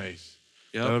 yeah. Nice.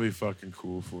 Yep. That'll be fucking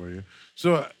cool for you.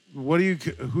 So, who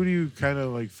do you kind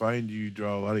of like find you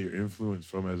draw a lot of your influence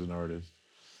from as an artist?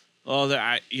 Oh,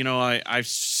 I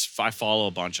follow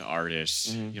a bunch of artists.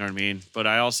 Mm-hmm. You know what I mean? But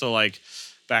I also like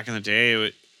back in the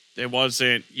day, it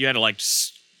wasn't. You had to like.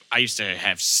 I used to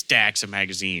have stacks of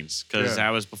magazines because Yeah. that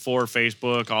was before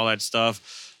Facebook, all that stuff.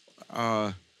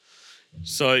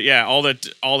 So yeah, all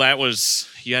that was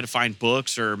you had to find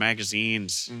books or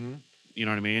magazines. Mm-hmm. You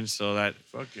know what I mean? So that.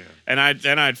 Fuck yeah. And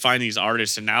I'd find these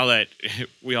artists, and now that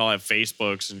we all have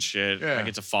Facebooks and shit, Yeah. I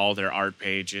get to follow their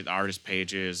artist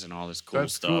pages, and all this cool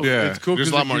That's stuff. cool. Yeah, It's cool there's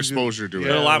a 'cause lot it more gives you- exposure to yeah. it.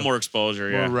 There's a lot more exposure,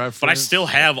 More yeah. reference. But I still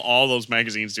have all those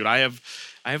magazines, dude. I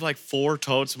have like 4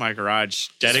 totes in my garage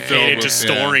dedicated to with-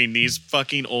 storing these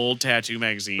fucking old tattoo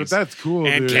magazines. But that's cool,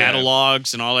 and dude.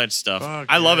 catalogs and all that stuff. Fuck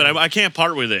I love yeah. it. I can't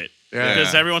part with it. Yeah.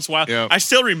 Because every once in a while, Yeah. I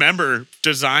still remember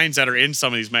designs that are in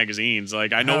some of these magazines.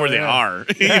 Like I know Hell where they yeah. are.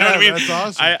 You Yeah, know what I mean? that's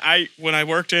awesome. I when I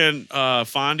worked in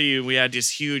Fondy, we had this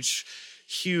huge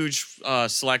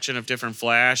selection of different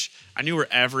flash. I knew where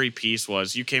every piece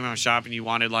was. You came out shop and you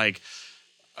wanted like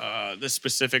this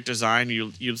specific design.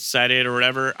 You set it or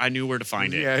whatever. I knew where to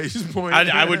find it. Yeah, he's just pointing.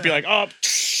 I would be like, oh,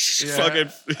 Yeah.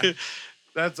 fucking.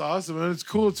 That's awesome, and it's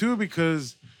cool too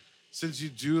because since you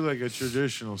do like a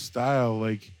traditional style,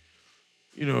 like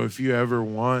you know, if you ever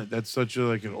want, that's such a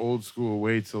like an old school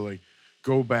way to like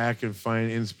go back and find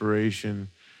inspiration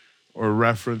or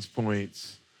reference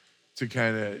points to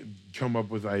kind of come up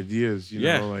with ideas, you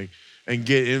Yeah. know, like and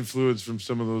get influence from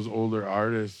some of those older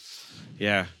artists.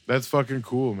 Yeah. That's fucking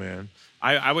cool, man.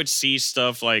 I would see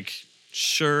stuff like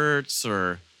shirts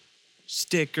or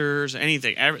stickers,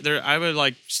 anything. I would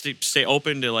like stay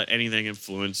open to let anything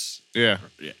influence. Yeah.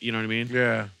 You know what I mean?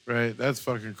 Yeah, right. That's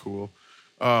fucking cool.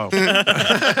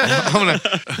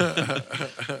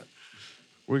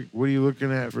 What are you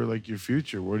looking at for like your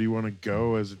future? Where do you want to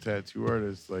go as a tattoo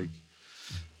artist? Like,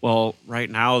 Well, right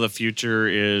now the future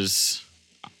is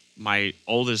my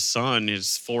oldest son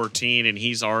is 14 and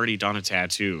he's already done a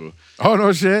tattoo. oh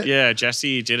no shit. Yeah,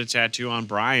 Jesse did a tattoo on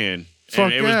Brian. Fuck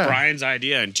and it yeah. was Brian's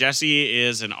idea. And Jesse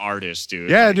is an artist, dude.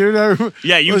 Yeah, Like, dude.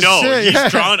 Yeah, you Oh, know. shit, He's yeah.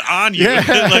 drawn on you.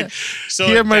 Yeah. Like so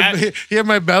he had my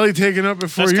that- belly taken up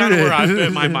before that's you kind of did. where I've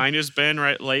been. My mind has been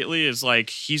right lately. Is like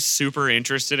he's super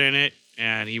interested in it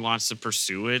and he wants to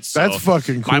pursue it. So That's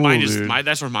fucking cool, My mind is dude.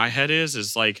 that's where my head is.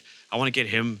 Is like I want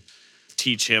to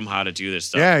teach him how to do this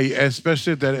stuff. Yeah,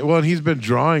 especially at that. Well, and he's been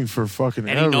drawing for fucking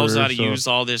And ever. he knows how to so- use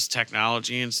all this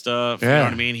technology and stuff. You Yeah. know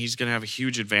what I mean? He's gonna have a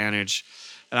huge advantage,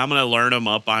 and I'm gonna learn him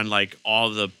up on like all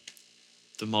the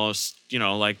most, you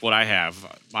know, like what I have,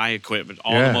 my equipment,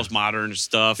 all Yeah. the most modern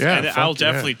stuff. Yeah, and fuck I'll yeah.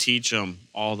 definitely teach him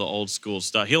all the old school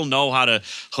stuff. He'll know how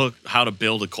to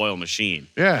build a coil machine.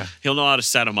 Yeah, He'll know how to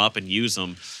set them up and use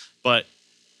them, but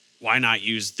why not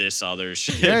use this other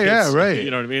shit? yeah, right. You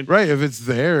know what I mean? Right. If it's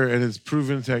there and it's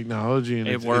proven technology and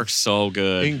It it's, works so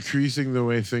good. increasing the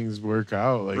way things work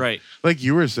out. Like, Right. like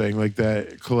you were saying, like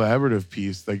that collaborative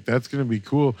piece, like that's gonna be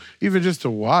cool. Even just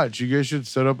to watch, you guys should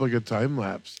set up like a time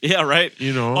lapse. Yeah, right.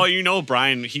 You know? Oh, you know,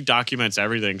 Brian, he documents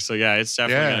everything. So yeah, it's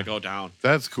definitely Yeah. gonna go down.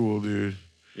 That's cool, dude.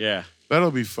 Yeah. That'll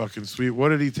be fucking sweet. What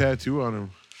did he tattoo on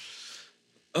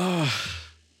him?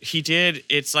 He did.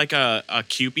 It's like a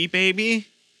Cupid baby.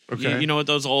 Okay. You know what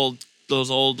those old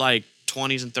like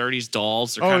 20s and 30s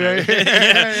dolls are Oh, kind of.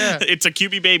 yeah. It's a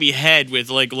Cupid baby head with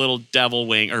like little devil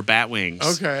wing or bat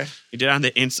wings. Okay. He did it on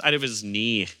the inside of his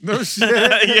knee. No shit.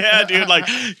 Yeah, dude. Like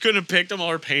couldn't have picked a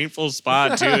more painful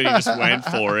spot, dude. He just went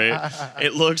for it.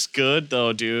 It looks good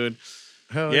though, dude.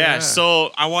 Hell Yeah,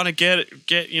 so I want to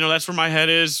get you know, that's where my head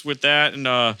is with that, and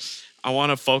I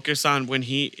want to focus on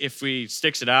if he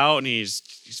sticks it out and he's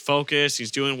focused,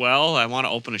 he's doing well. I want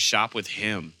to open a shop with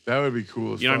him. that would be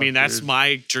cool. You know what I mean? That's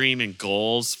my dream and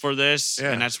goals for this,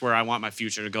 Yeah. and that's where I want my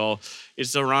future to go.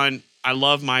 Is to run. I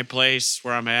love my place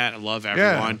where I'm at. I love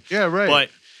everyone. Yeah, right. But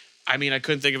I mean, I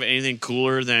couldn't think of anything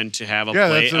cooler than to have a Yeah,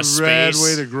 play, that's a a rad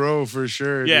space. way to grow for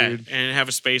sure, Yeah, dude. and have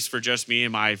a space for just me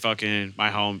and my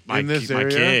home, my In this my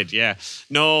area? kid. Yeah,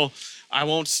 no, I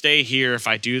won't stay here if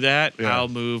I do that. Yeah. I'll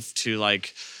move to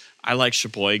like, I like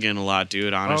Sheboygan a lot,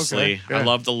 dude. Honestly, Okay, yeah. I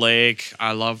love the lake.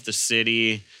 I love the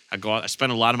city. I go out. I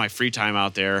spend a lot of my free time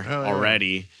out there Hell yeah.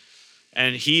 already.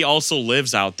 And he also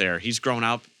lives out there. He's grown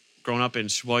up in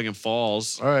Sheboygan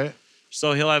Falls, All right.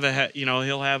 so he'll have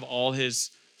he'll have all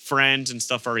his friends and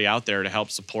stuff already out there to help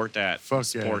support that, Fuck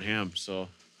support yeah. him. So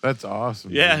That's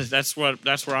awesome. yeah, dude. that's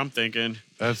where I'm thinking.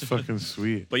 That's fucking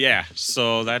sweet. But yeah,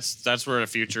 so that's where the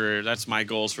future. That's my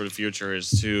goals for the future is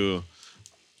to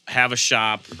have a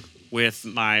shop with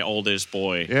my oldest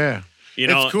boy. Yeah. You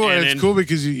know, it's cool. and It's then cool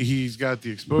because he's got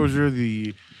the exposure,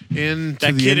 the into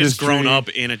that the kid has industry. grown up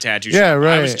in a tattoo Yeah, shop.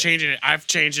 right. I've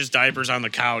changed his diapers on the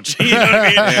couch. You know what I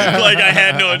mean? Like I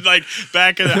had no like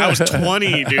back in I was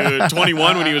 20, dude,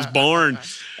 21 when he was born,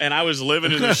 and I was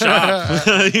living in the shop.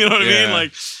 You know what I mean? Yeah.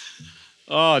 Like,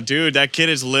 oh, dude, that kid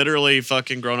is literally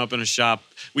fucking grown up in a shop.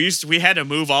 We had to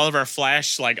move all of our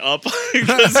flash like up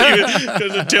because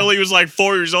until he was like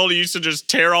 4 years old, he used to just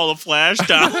tear all the flash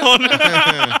down.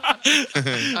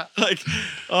 Like,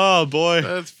 oh boy.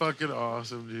 That's fucking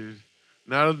awesome, dude.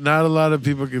 Not a lot of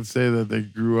people can say that they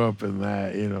grew up in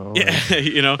that, you know. Yeah,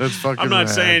 you know, That's fucking I'm not rad.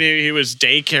 saying he was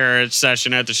daycare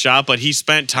session at the shop, but he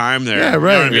spent time there. Yeah, You know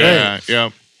right, what I mean? right. Yeah,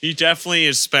 yep. He definitely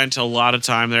has spent a lot of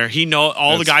time there. He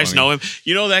all the That's guys funny. know him.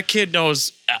 You know, that kid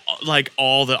knows like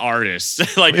all the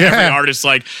artists, like Yeah. every artist,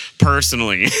 like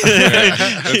personally.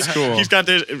 That's cool. He's got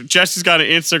this. Jesse's got an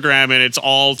Instagram, and it's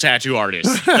all tattoo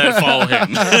artists that follow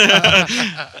him,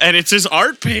 and it's his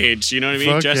art page. You know what I mean?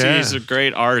 Fuck Jesse yeah. is a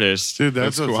great artist. Dude,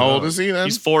 That's that's cool. what's How old up. is he then?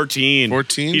 He's 14.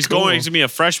 14? He's Cool. going to be a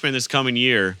freshman this coming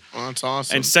year. Oh, that's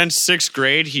awesome. And since 6th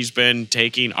grade, he's been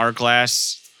taking art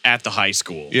class at the high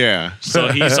school. yeah. So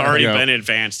he's already Yeah. been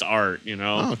advanced art, you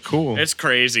know? Oh, cool. It's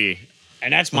crazy.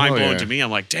 And that's mind blowing yeah. to me.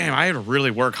 I'm like, damn, I had to really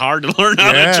work hard to learn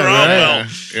how Yeah, to draw right. well.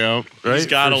 Yep. Right, He's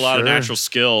got for a lot of sure. natural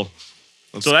skill.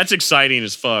 So that's exciting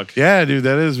as fuck. Yeah, dude,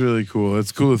 that is really cool.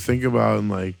 It's cool to think about and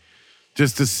like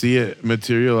just to see it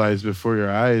materialize before your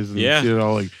eyes and Yeah. see it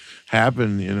all like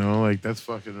happen, you know? Like that's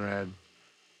fucking rad.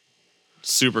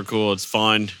 Super cool. It's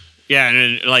fun. Yeah,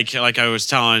 and then, like I was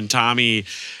telling Tommy,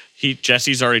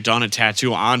 Jesse's already done a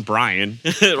tattoo on Brian,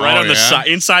 right on the yeah? side,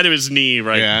 inside of his knee,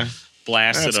 right? Yeah.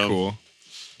 Blasted That's him. cool.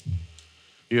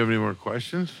 You have any more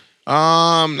questions?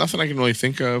 Nothing I can really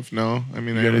think of. No. I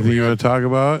mean, You got anything you want to talk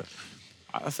about?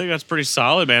 I think that's pretty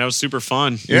solid, man. It was super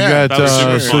fun. Yeah, you got that was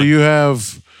super so fun. you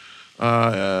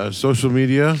have social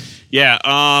media. Yeah,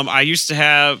 I used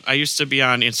to be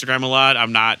on Instagram a lot.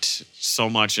 I'm not so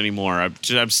much anymore. I'm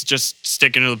just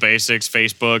sticking to the basics.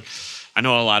 Facebook. I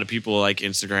know a lot of people like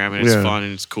Instagram and it's Yeah. fun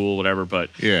and it's cool, whatever. But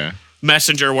Yeah.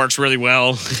 Messenger works really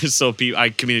well, so I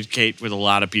communicate with a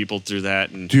lot of people through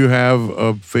that. And Do you have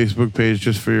a Facebook page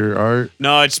just for your art?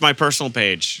 no, it's my personal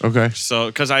page. Okay. So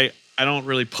because I don't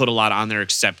really put a lot on there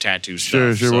except tattoo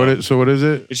Sure, stuff. sure. So What is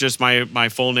it? it's just my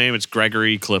full name. It's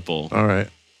Gregory Klippel. All right.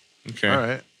 Okay. All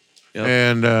right. Yep.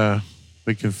 And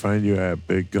we can find you at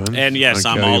Big Guns. And yes,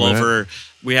 on I'm all Calumet. over.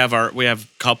 We have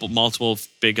multiple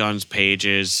Big Guns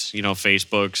pages, you know,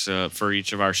 Facebooks for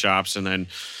each of our shops, and then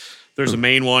there's a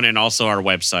main one and also our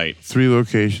website. 3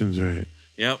 locations, right?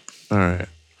 Yep. All right.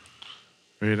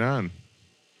 Right on.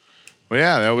 Well,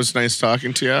 yeah, that was nice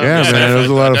talking to you. Yeah, man, it was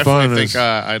a lot of fun. I think It's-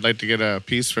 I'd like to get a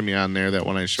piece from you on there that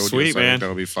when I showed you. Sweet, So I think man.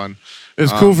 that'll be fun.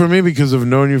 It's cool for me because I've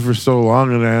known you for so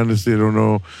long, and I honestly don't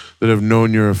know that I've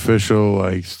known your official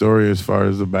like story as far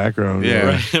as the background.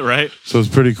 Yeah. goes. Right. So it's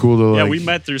pretty cool to like. Yeah, we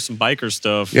met through some biker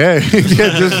stuff. Yeah,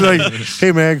 yeah, just like,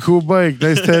 hey man, cool bike,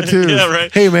 nice tattoos. Yeah,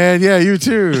 right. Hey man, yeah, you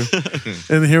too.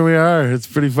 And here we are. It's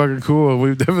pretty fucking cool.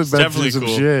 We've definitely been definitely through some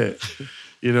cool. shit.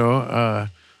 You know,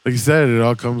 like you said, it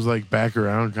all comes like back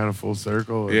around, kind of full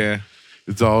circle. And Yeah.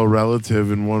 it's all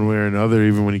relative in one way or another,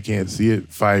 even when you can't see it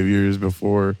 5 years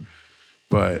before.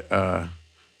 But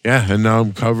yeah, and now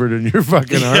I'm covered in your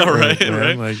fucking Yeah, artwork, right, man.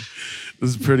 right. Like this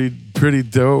is pretty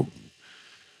dope.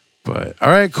 But all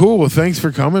right, cool. Well, thanks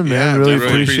for coming, man. Yeah, really really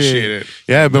appreciate appreciate it. it.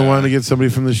 Yeah, I've been wanting to get somebody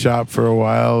from the shop for a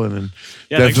while, and then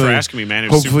Yeah, thanks for definitely- asking me, man.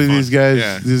 It was Hopefully super fun.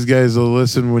 Yeah. these guys will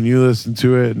listen when you listen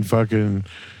to it, and fucking,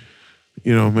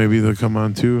 you know, maybe they'll come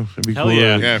on too. It'd be Hell cool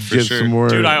yeah. to Yeah, for get sure. some more.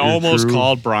 Dude, I your almost crew.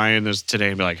 called Brian today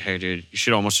and be like, "Hey, dude, you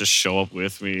should almost just show up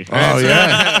with me." Oh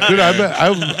yeah, dude. I bet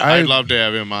I'd love to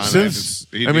have him on. since-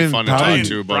 He'd I be mean, fun to probably- talk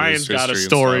to about Brian's his got a history and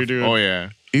story, stuff. dude. Oh yeah.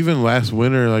 even last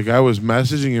winter, like I was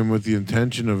messaging him with the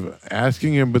intention of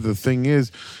asking him, but the thing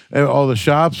is, all the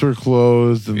shops were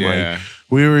closed, and Yeah. like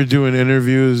we were doing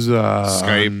interviews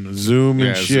Skype. on Zoom and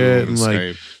Yeah, shit, Zoom and and like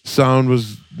Skype. sound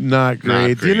was not great.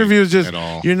 The great interview is just at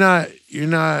all. you're not.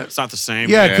 It's not the same.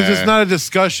 Yeah, because Yeah. it's not a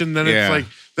discussion. Then Yeah. it's like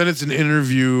then it's an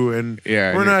interview, and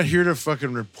Yeah, we're and not here to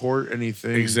fucking report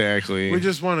anything. Exactly. We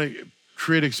just want to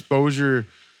create exposure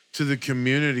to the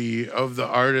community of the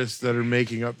artists that are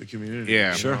making up the community.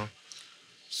 Yeah. you Sure. know?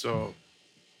 So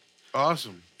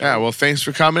awesome. Yeah, well, thanks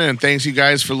for coming and thanks you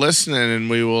guys for listening. And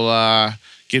we will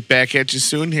get back at you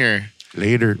soon here.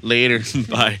 Later. Later.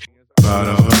 Bye.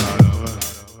 Ba-da-ba.